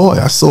 I saw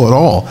it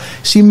all.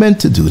 She meant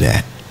to do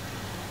that.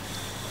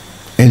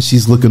 And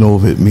she's looking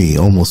over at me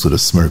almost with a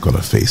smirk on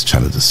her face,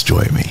 trying to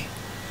destroy me.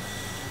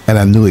 And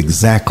I knew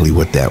exactly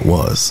what that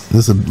was.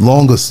 There's a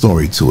longer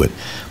story to it,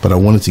 but I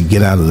wanted to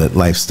get out of that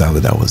lifestyle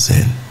that I was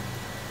in,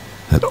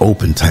 that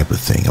open type of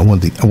thing. I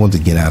wanted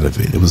to get out of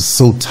it. It was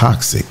so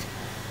toxic.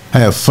 I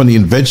have funny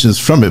inventions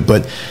from it,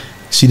 but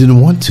she didn't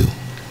want to.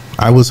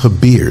 I was her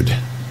beard.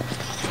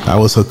 I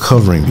was her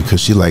covering because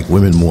she liked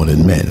women more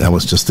than men. I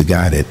was just the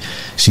guy that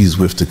she's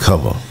with to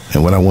cover.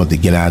 And when I wanted to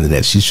get out of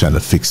that, she's trying to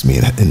fix me.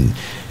 And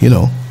you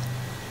know,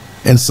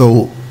 and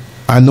so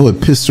I know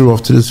it pissed her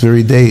off to this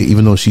very day,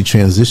 even though she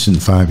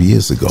transitioned 5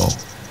 years ago.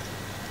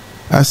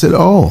 I said,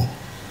 oh,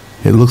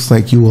 it looks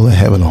like you all are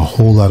having a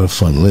whole lot of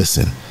fun.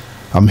 Listen,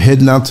 I'm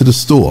heading out to the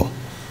store.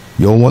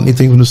 You don't want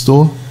anything from the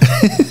store?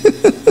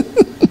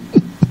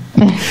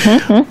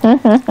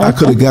 I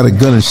could have got a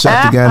gun and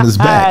shot the guy in his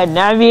back.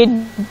 I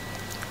mean,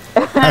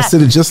 I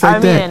said it just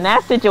like that. In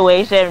that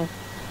situation,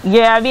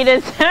 yeah, I mean, in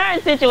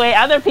certain situations,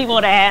 other people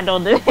would have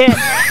handled it.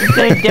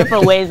 There's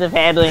different ways of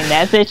handling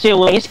that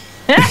situation.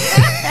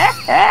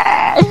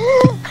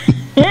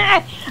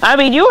 I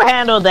mean, you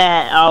handled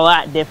that a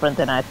lot different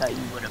than I thought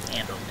you would have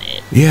handled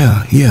it.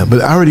 Yeah,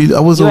 but I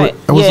was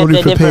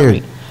already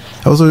prepared.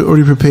 I was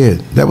already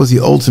prepared. That was the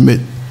ultimate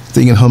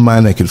thing in her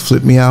mind that could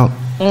flip me out.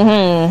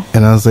 Mm-hmm.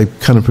 And I was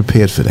like kind of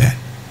prepared for that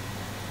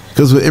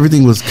because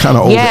everything was kind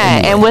of over.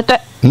 Yeah, anyway. And with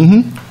that.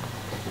 Mm-hmm.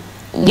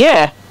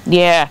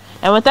 Yeah,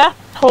 and with that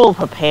whole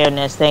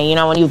preparedness thing, you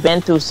know, when you've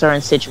been through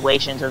certain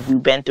situations or if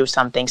you've been through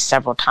something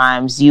several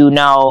times, you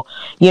know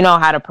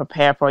how to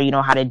prepare for it, you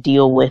know how to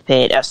deal with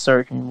it a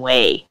certain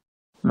way,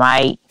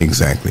 right?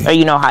 Exactly. Or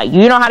you know how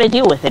to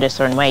deal with it a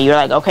certain way. You're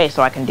like, okay,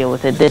 so I can deal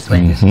with it this way.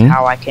 Mm-hmm. This is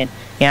how I can,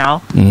 you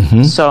know.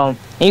 Mm-hmm. So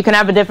you can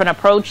have a different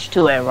approach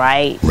to it,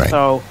 right? Right.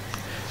 So,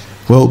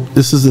 well,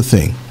 this is the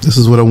thing. This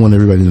is what I want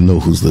everybody to know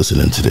who's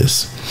listening to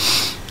this.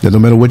 That no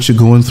matter what you're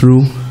going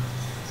through,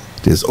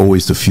 there's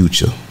always the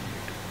future.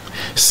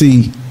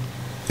 See,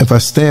 if I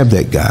stabbed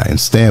that guy and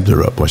stabbed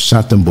her up or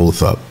shot them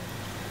both up,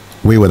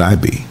 where would I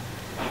be?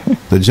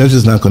 The judge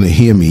is not going to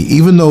hear me,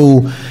 even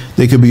though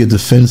there could be a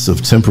defense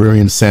of temporary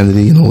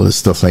insanity and all this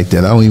stuff like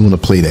that. I don't even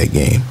want to play that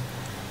game.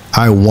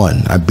 I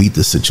won. I beat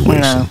the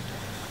situation. No.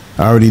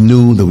 I already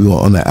knew that we were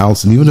on the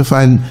outs, and even if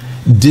I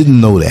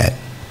didn't know that,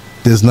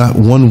 there's not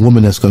one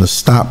woman that's going to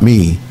stop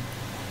me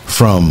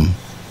from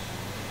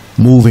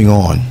moving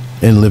on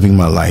and living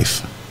my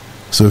life.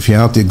 So if you're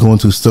out there going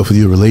through stuff with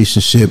your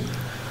relationship,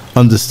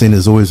 understand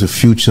there's always a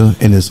future,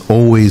 and there's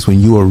always, when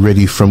you are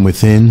ready from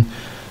within,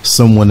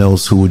 someone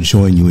else who will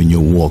join you in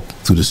your walk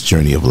through this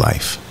journey of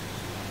life.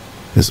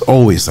 It's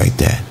always like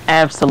that.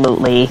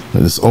 Absolutely.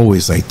 It's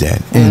always like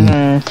that.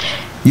 And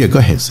yeah, go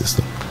ahead,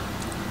 sister.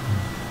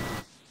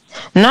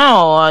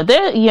 No,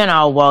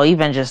 well,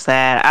 even just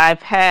that,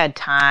 I've had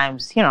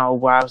times,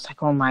 where I was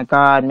like, oh my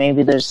God,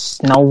 maybe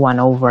there's no one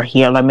over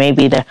here. Like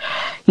maybe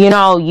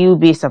you'd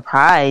be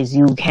surprised.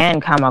 You can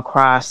come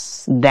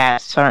across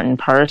that certain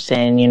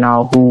person,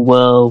 who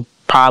will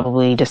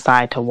probably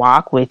decide to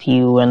walk with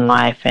you in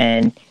life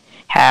and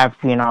have,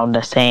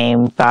 the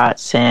same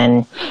thoughts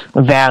and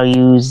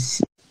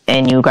values,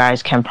 and you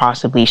guys can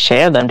possibly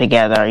share them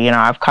together.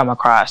 I've come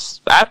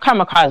across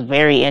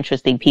very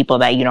interesting people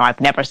that, I've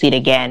never seen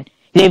again.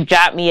 They've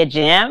dropped me a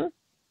gem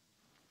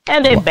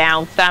and they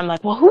bounced. I'm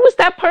like, well, who was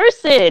that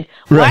person?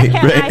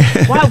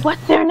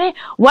 What's their name?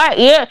 Why?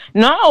 Yeah,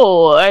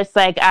 no, it's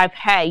like I've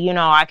had,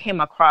 I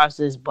came across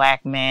this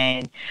black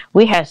man.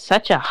 We had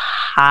such a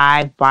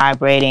high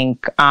vibrating,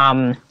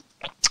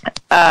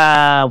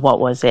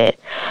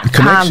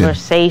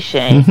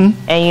 conversation.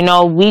 Mm-hmm.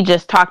 And we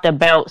just talked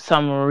about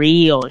some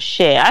real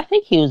shit. I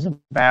think he was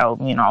about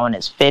in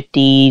his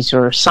 50s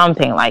or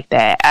something like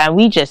that, and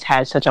we just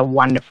had such a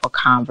wonderful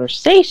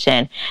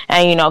conversation.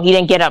 And he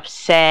didn't get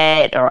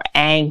upset or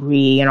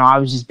angry. I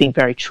was just being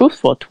very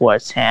truthful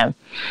towards him.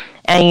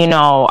 And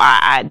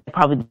I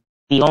probably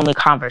the only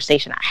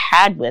conversation I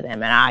had with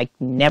him, and I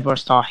never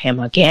saw him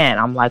again.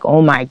 I'm like,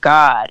 oh my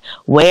God,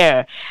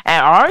 where?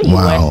 And are you?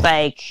 Wow. It's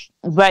like,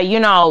 but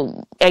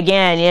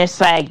again,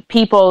 it's like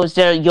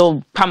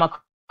you'll come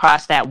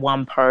across that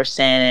one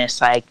person, and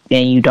it's like,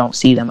 then you don't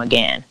see them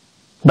again.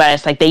 But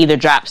it's like they either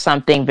drop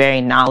something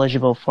very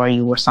knowledgeable for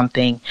you or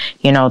something,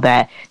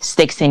 that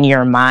sticks in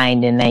your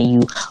mind and that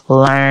you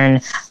learn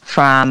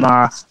from,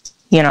 or,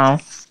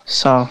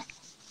 so.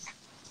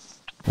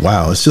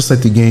 Wow, it's just like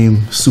the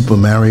game Super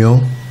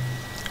Mario,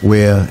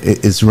 where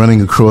it's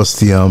running across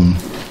the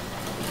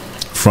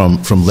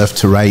from left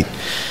to right,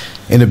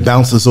 and it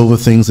bounces over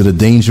things that are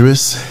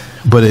dangerous,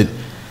 but it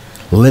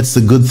lets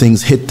the good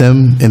things hit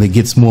them, and it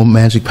gets more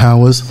magic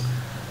powers.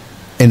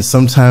 And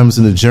sometimes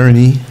in the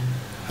journey,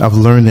 I've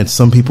learned that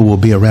some people will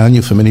be around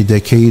you for many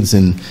decades,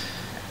 and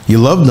you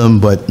love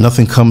them, but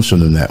nothing comes from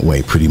them that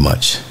way, pretty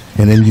much.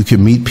 And then you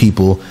can meet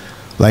people,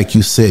 like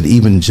you said,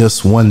 even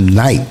just one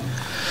night,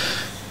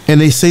 and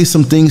they say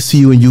some things to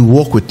you, and you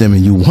walk with them,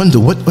 and you wonder,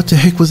 what the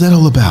heck was that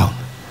all about?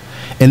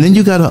 And then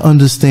you got to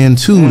understand,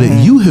 too,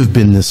 that you have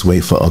been this way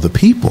for other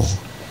people,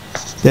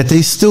 that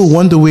they still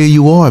wonder where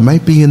you are. It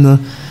might be in the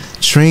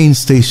train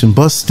station,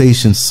 bus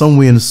station,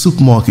 somewhere in the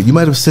supermarket. You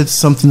might have said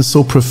something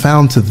so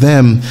profound to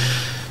them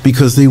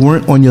because they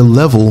weren't on your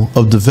level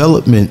of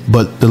development,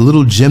 but the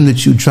little gem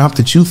that you dropped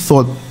that you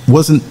thought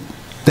wasn't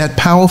that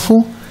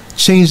powerful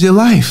changed their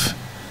life.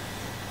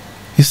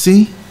 You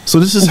see? So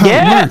this is how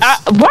it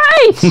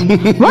works.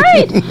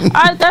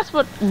 Right. That's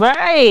what,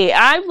 right.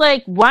 I'm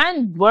like,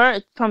 one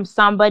word from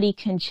somebody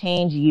can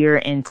change your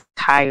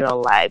entire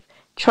life.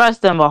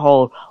 Trust and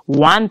behold,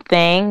 one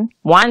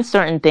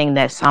certain thing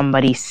that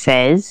somebody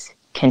says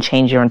can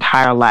change your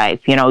entire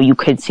life. You know, you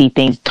could see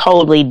things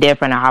totally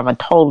different or have a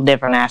total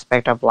different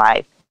aspect of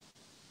life.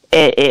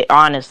 It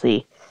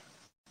honestly.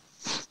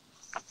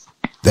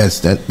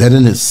 That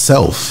in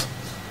itself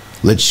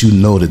lets you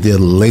know that there are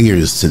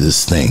layers to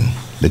this thing,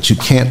 that you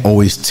can't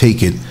always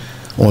take it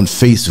on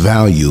face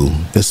value,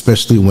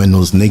 especially when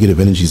those negative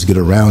energies get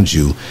around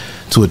you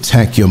to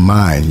attack your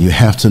mind. You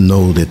have to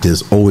know that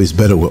there's always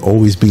better. We're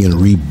always being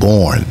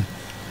reborn.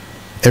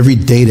 Every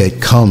day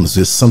that comes,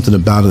 there's something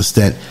about us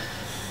that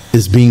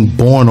is being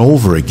born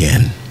over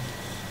again.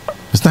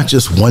 It's not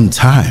just one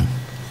time.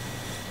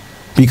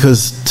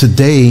 Because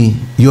today,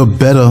 you're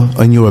better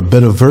and you're a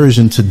better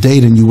version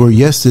today than you were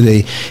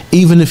yesterday,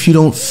 even if you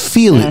don't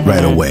feel it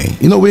right away.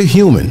 You know, we're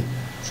human.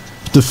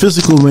 The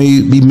physical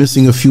may be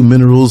missing a few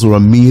minerals or a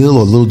meal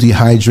or a little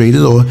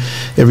dehydrated, or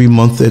every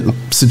month that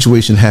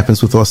situation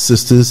happens with our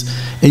sisters,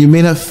 and you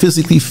may not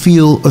physically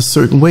feel a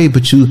certain way,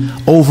 but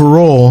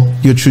overall,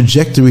 your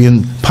trajectory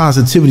and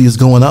positivity is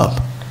going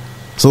up.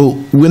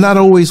 So we're not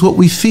always what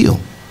we feel.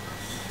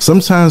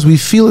 Sometimes we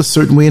feel a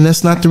certain way, and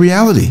that's not the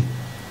reality.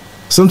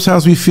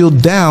 Sometimes we feel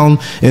down,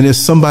 and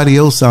there's somebody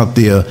else out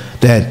there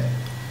that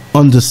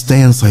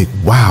understands, like,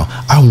 wow,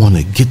 I want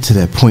to get to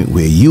that point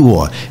where you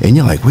are. And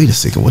you're like, wait a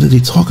second, what are they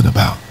talking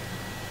about?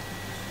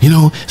 You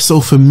know,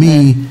 so for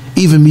me,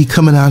 even me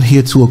coming out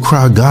here to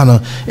Accra,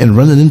 Ghana, and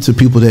running into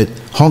people that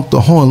honk the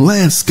horn,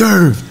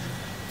 Lancescurv.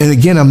 And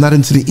again, I'm not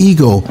into the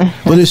ego,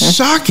 but it's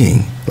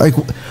shocking. Like,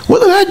 what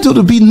did I do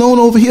to be known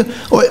over here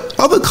or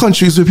other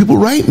countries where people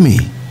write me?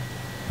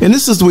 And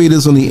this is the way it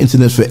is on the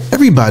internet for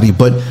everybody,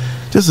 but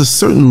there's a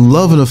certain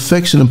love and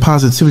affection and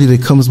positivity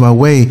that comes my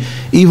way,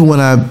 even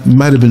when I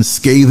might have been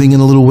scathing in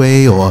a little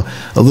way or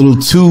a little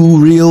too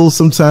real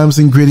sometimes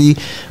and gritty,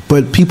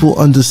 but people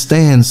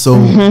understand.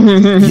 So,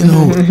 you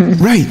know,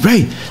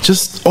 right.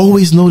 Just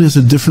always know there's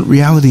a different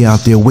reality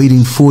out there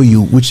waiting for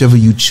you, whichever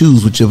you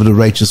choose, whichever the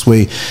righteous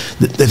way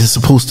that is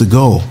supposed to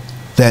go.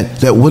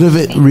 That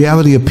whatever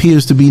reality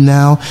appears to be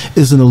now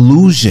is an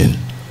illusion.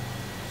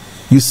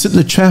 You sit in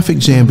a traffic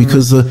jam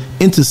because the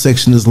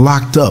intersection is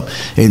locked up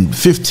and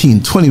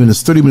 15, 20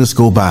 minutes, 30 minutes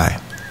go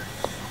by.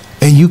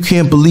 And you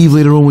can't believe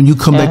later on when you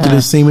come back to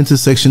the same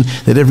intersection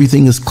that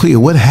everything is clear.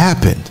 What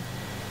happened?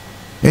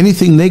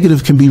 Anything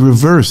negative can be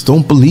reversed.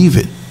 Don't believe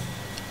it.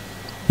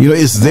 You know,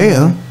 it's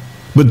there,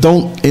 but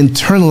don't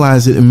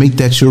internalize it and make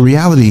that your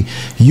reality.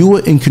 You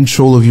are in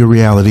control of your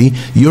reality.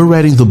 You're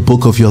writing the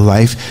book of your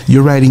life.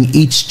 You're writing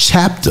each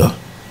chapter.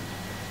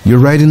 You're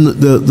writing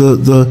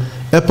the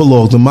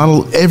epilogue, the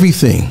model,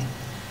 everything.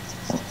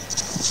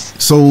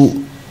 So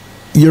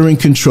you're in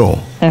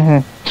control.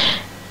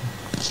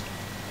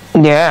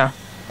 Yeah.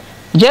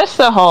 Just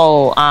the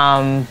whole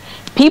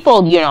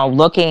people, you know,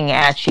 looking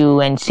at you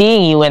and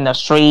seeing you in the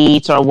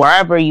streets or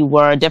wherever you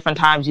were, different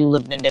times you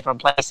lived in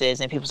different places,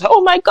 and people say,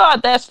 oh my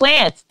God, that's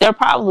Lance. They're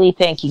probably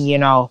thinking, you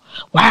know,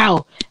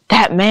 wow,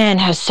 that man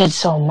has said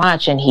so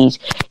much and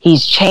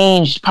he's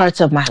changed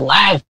parts of my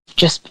life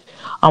just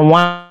on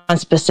one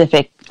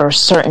specific or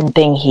certain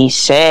thing he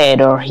said,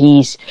 or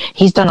he's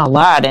done a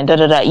lot and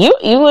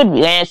You would,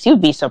 Lance,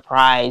 you'd be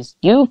surprised.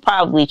 You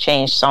probably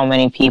changed so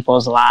many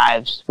people's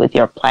lives with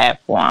your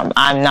platform.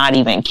 I'm not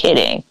even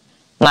kidding.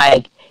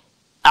 Like,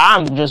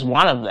 I'm just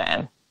one of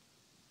them.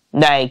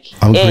 Like,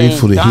 I'm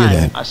grateful to hear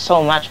that.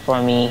 So much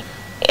for me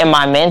in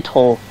my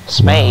mental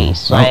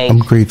space. Wow. Like, I'm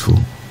grateful.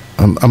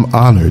 I'm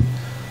honored.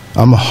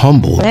 I'm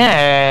humbled.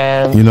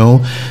 Yeah. You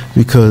know,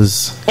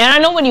 because. And I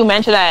know when you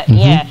mention that,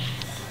 Yeah.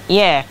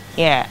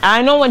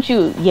 I know when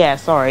you,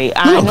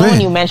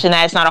 when you mention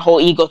that it's not a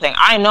whole ego thing.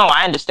 I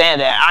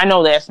understand that. I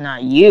know that's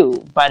not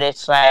you, but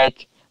it's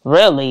like,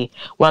 really,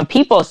 when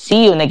people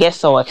see you and they get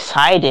so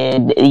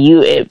excited,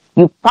 it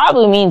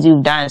probably means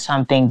you've done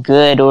something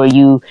good, or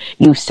you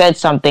said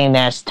something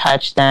that's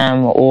touched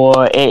them,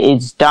 or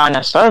it's done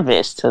a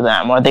service to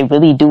them, or they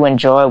really do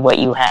enjoy what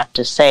you have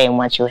to say and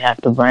what you have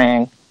to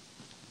bring.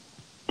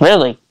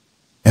 Really.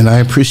 And I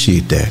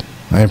appreciate that.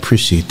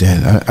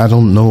 I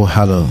don't know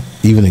how to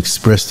even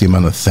express the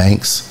amount of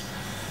thanks.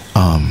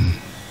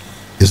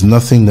 It's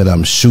nothing that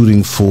I'm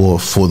shooting for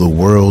the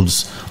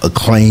world's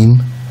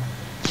acclaim.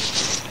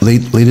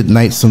 Late at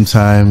night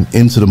sometime,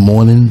 into the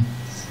morning,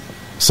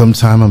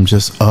 sometime I'm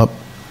just up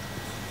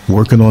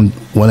working on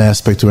one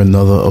aspect or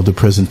another of the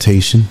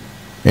presentation,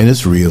 and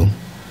it's real.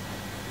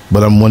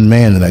 But I'm one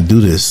man and I do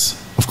this.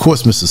 Of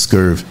course, Mrs.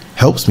 Scurv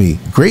helps me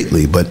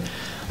greatly, but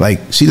like,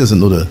 she doesn't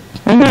know the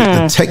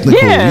technical,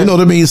 you know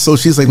what I mean? So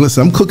she's like,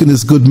 listen, I'm cooking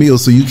this good meal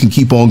so you can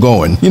keep on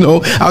going. You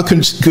know, I'll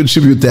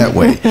contribute that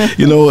way,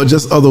 you know,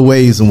 just other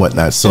ways and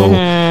whatnot. So,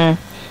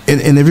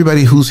 and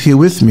everybody who's here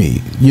with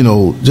me, you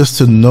know, just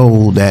to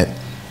know that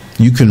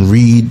you can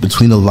read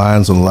between the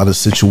lines on a lot of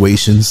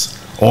situations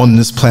on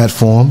this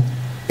platform,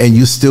 and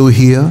you're still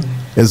here,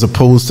 as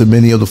opposed to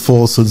many of the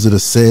falsehoods that are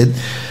said.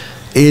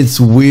 It's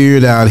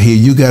weird out here.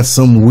 You got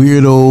some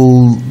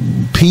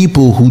weirdo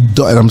people who,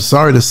 and I'm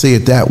sorry to say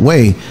it that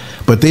way,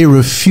 but they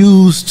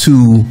refuse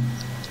to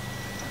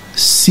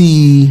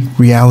see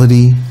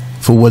reality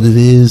for what it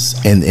is,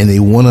 and they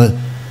want to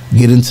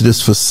get into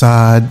this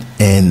facade,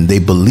 and they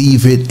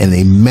believe it, and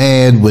they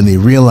mad when they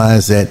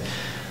realize that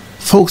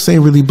folks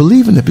ain't really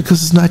believing it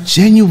because it's not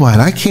genuine.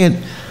 I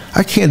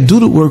can't do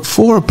the work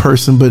for a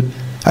person, but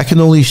I can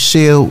only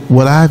share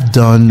what I've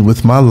done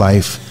with my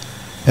life,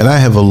 and I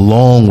have a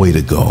long way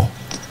to go.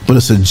 But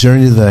it's a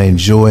journey that I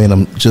enjoy, and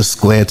I'm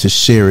just glad to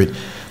share it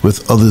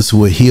with others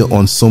who are here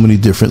on so many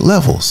different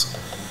levels.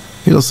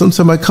 You know,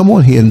 sometimes I come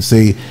on here and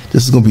say,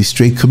 this is going to be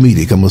straight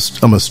comedic.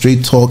 I'm a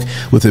straight talk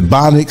with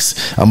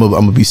Ebonics. I'm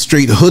going to be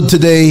straight hood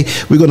today.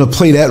 We're going to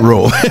play that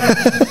role.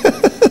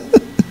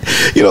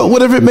 You know,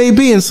 whatever it may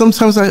be. And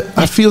sometimes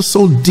I feel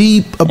so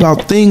deep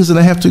about things and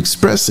I have to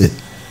express it.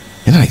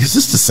 And I'm like, is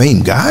this the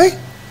same guy?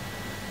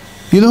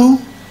 You know,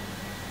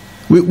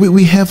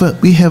 we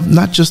have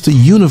not just a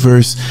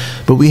universe,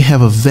 but we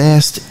have a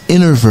vast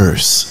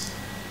innerverse.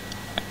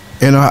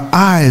 And our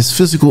eyes,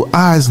 physical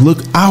eyes, look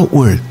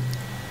outward.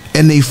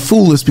 And they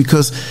fool us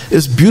because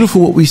it's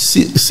beautiful what we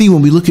see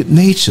when we look at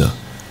nature.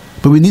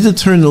 But we need to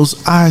turn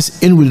those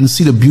eyes inward and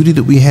see the beauty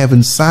that we have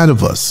inside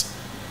of us.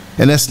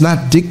 And that's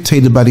not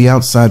dictated by the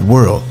outside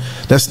world.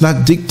 That's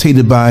not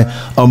dictated by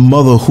a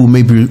mother who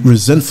may be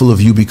resentful of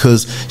you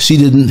because she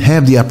didn't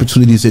have the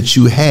opportunities that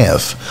you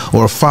have,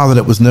 or a father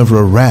that was never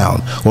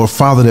around, or a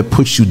father that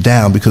puts you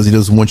down because he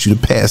doesn't want you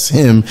to pass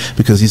him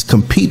because he's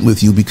competing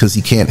with you because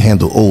he can't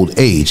handle old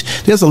age.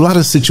 There's a lot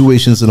of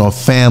situations in our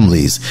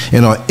families,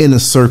 in our inner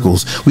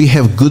circles. We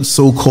have good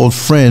so-called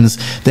friends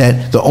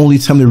that the only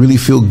time they really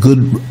feel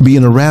good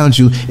being around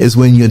you is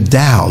when you're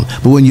down.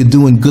 But when you're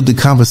doing good, the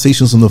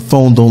conversations on the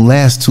phone don't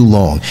last too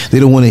long. They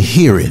don't want to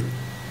hear it.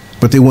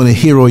 But they want to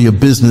hear all your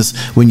business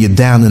when you're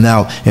down and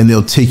out, and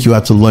they'll take you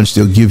out to lunch.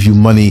 They'll give you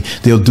money.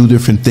 They'll do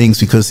different things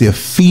because they're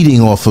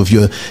feeding off of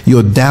your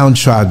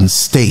downtrodden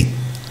state.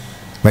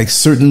 Like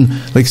certain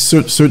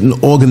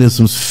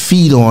organisms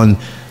feed on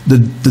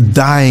the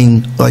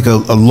dying, like a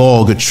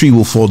log, a tree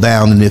will fall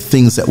down, and there are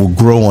things that will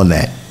grow on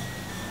that.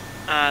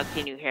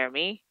 Can you hear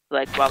me?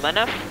 Like well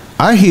enough?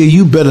 I hear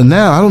you better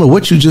now. I don't know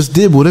what you just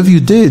did. Whatever you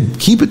did,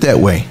 keep it that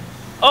way.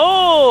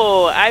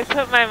 Oh, I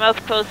put my mouth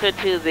closer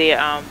to the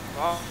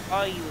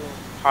volume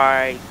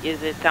part.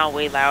 Does it sound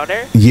way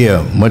louder?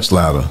 Yeah, much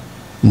louder.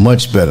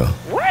 Much better.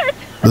 What?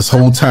 This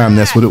whole time,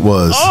 that's what it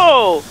was.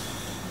 Oh.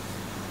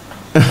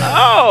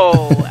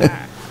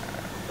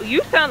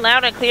 You sound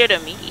loud and clear to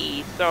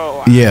me.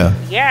 So yeah.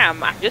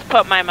 I just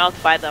put my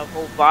mouth by the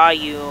whole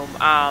volume.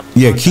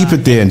 Yeah, keep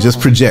it there and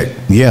just project.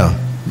 Yeah.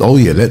 Oh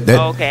yeah. That.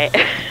 Okay.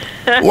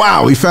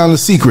 Wow, we found the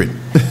secret.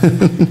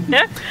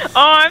 Oh,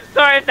 I'm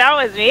sorry if that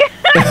was me.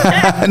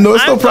 No,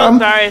 it's no problem.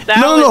 Sorry if that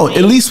no. was me.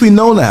 At least we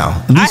know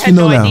now. At least we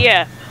know now.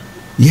 Idea.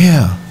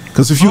 Yeah,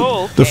 because if you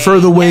the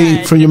further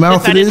away from your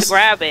mouth it is,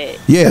 grab it.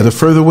 Yeah, the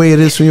further away it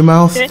is from your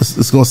mouth,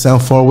 it's going to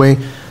sound far away.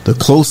 The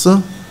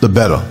closer, the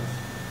better.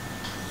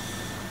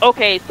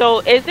 Okay, so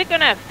is it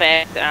going to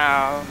affect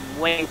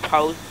when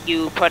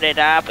you put it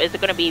up? Is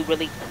it going to be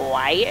really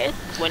quiet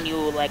when you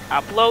like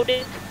upload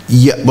it?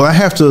 Yeah, well, I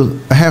have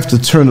to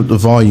turn up the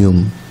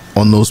volume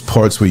on those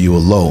parts where you were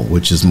low,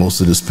 which is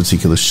most of this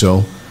particular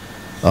show.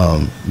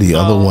 The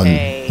other one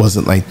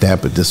wasn't like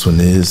that, but this one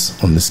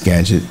is on this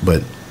gadget.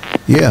 But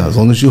yeah, as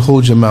long as you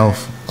hold your mouth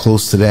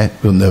close to that,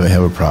 you'll never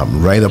have a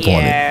problem. Right up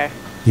on it,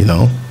 you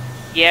know.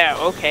 Yeah.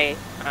 Okay.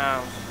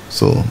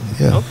 So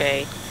yeah.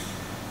 Okay.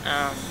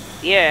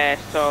 Yeah.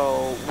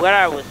 So what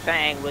I was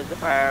saying was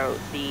about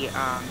the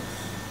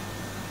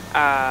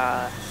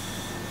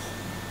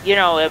you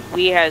know, if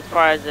we, as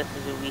far as this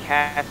is, we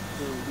have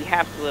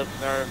to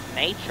observe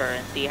nature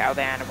and see how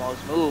the animals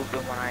move.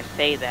 And when I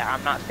say that,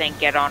 I'm not saying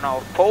get on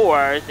all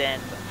fours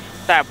and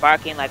start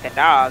barking like a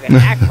dog and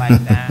act like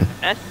that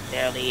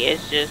necessarily.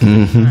 It's just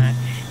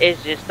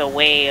it's just a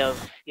way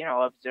of, you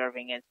know,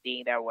 observing and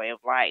seeing their way of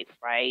life,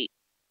 right?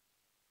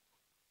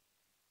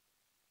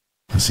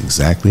 That's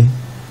exactly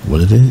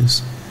what it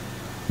is.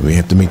 We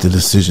have to make the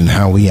decision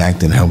how we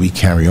act and how we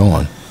carry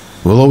on.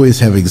 We'll always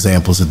have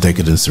examples of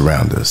decadence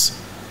around us.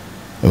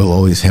 We'll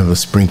always have a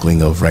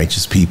sprinkling of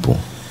righteous people,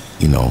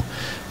 you know,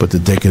 but the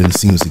decadent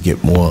seems to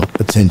get more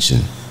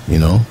attention, you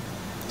know.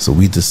 So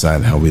we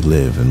decide how we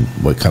live and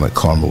what kind of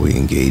karma we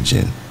engage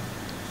in.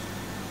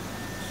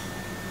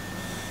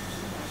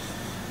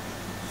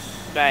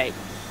 Right.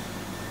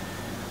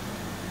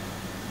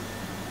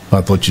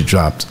 I thought you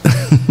dropped.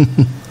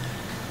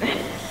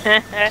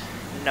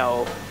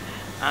 No.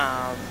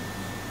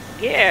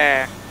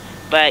 Yeah.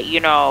 But, you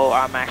know,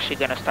 I'm actually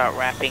going to start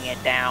wrapping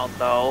it down,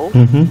 though.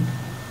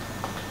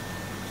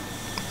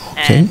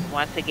 Okay. And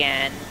once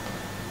again,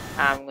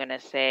 I'm going to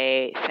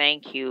say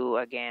thank you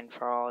again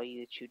for all that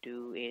you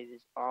do. It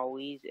is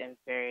always and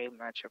very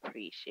much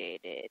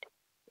appreciated.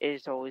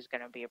 is always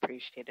going to be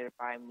appreciated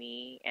by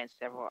me and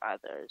several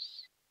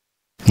others.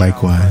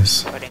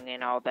 Likewise. Putting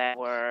in all that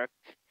work.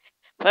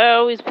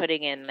 Always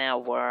putting in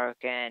that work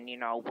and,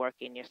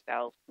 working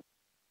yourself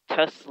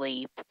to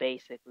sleep,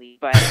 basically.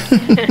 But,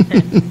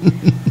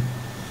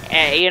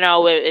 and,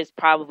 it's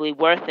probably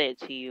worth it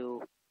to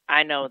you.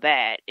 I know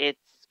that. It's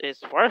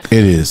worth it.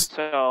 It is.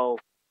 So,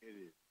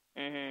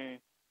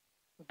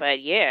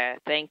 but yeah,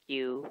 thank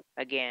you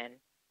again.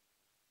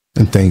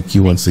 And thank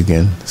you once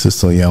again,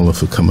 Sister Oyeala,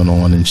 for coming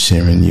on and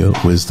sharing your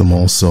wisdom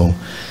also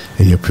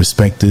and your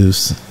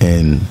perspectives.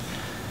 And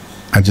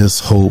I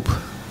just hope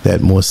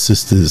that more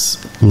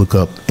sisters look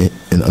up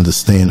and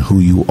understand who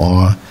you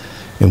are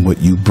and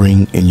what you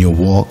bring in your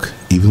walk.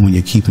 Even when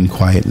you're keeping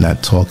quiet,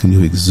 not talking,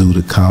 you exude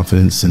a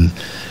confidence and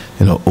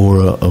an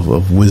aura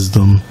of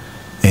wisdom.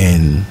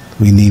 And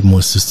we need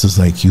more sisters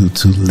like you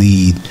to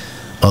lead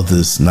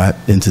others, not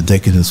into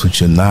decadence, which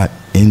you're not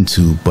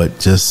into, but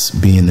just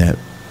being that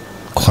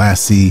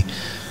classy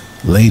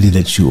lady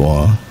that you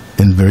are,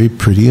 and very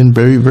pretty and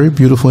very, very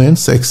beautiful and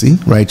sexy,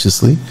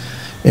 righteously.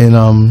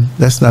 And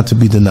that's not to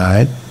be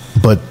denied,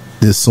 but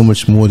there's so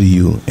much more to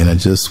you. And I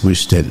just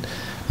wish that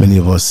many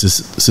of us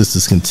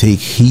sisters can take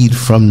heed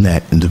from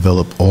that and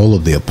develop all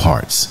of their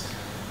parts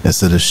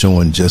instead of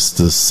showing just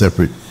the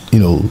separate,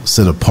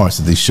 set of parts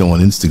that they show on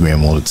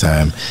Instagram all the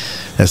time.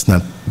 That's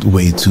not the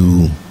way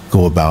to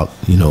go about,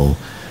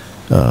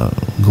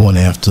 going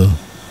after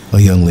a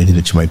young lady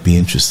that you might be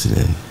interested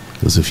in.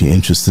 Because if you're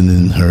interested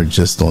in her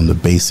just on the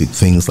basic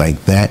things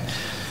like that,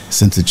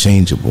 it's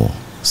interchangeable.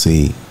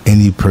 See,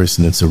 any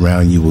person that's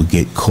around you will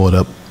get caught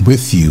up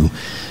with you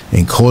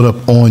and caught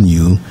up on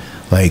you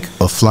like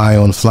a fly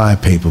on fly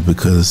paper,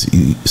 because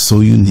you're so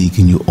unique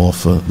and you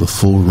offer the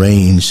full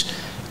range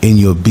in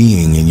your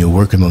being and you're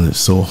working on it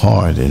so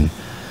hard. And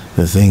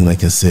the thing,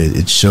 like I said,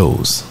 it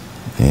shows.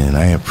 And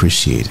I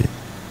appreciate it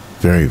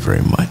very,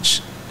 very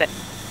much.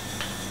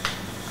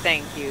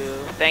 Thank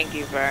you. Thank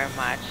you very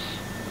much.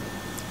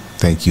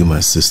 Thank you, my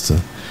sister.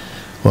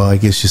 Well, I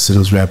guess you said it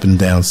was wrapping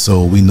down,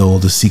 so we know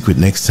the secret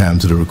next time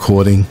to the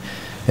recording,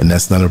 and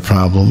that's not a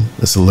problem.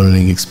 It's a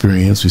learning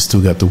experience. We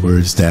still got the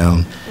words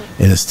down,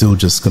 and it's still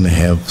just going to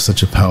have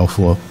such a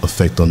powerful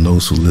effect on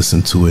those who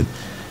listen to it.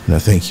 And I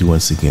thank you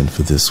once again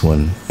for this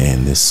one,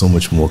 and there's so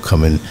much more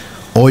coming.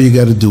 All you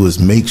got to do is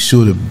make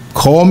sure to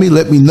call me,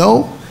 let me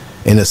know,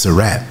 and it's a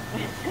wrap.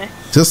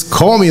 Just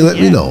call me, let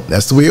me know.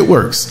 That's the way it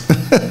works.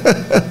 For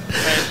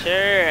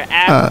sure,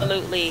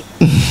 absolutely.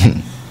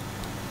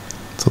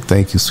 So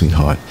thank you,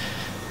 sweetheart.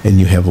 And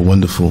you have a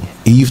wonderful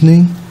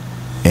evening.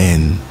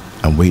 And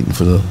I'm waiting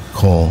for the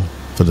call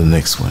for the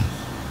next one.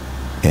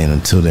 And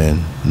until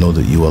then, know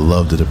that you are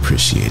loved and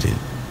appreciated.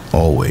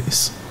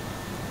 Always.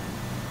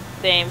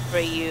 Same for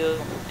you.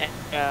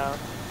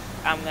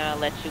 I'm going to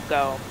let you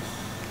go.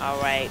 All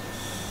right.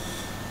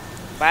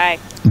 Bye.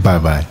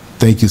 Bye-bye.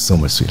 Thank you so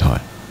much,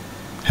 sweetheart.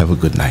 Have a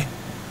good night.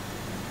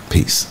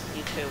 Peace.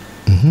 You too.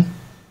 Mm-hmm.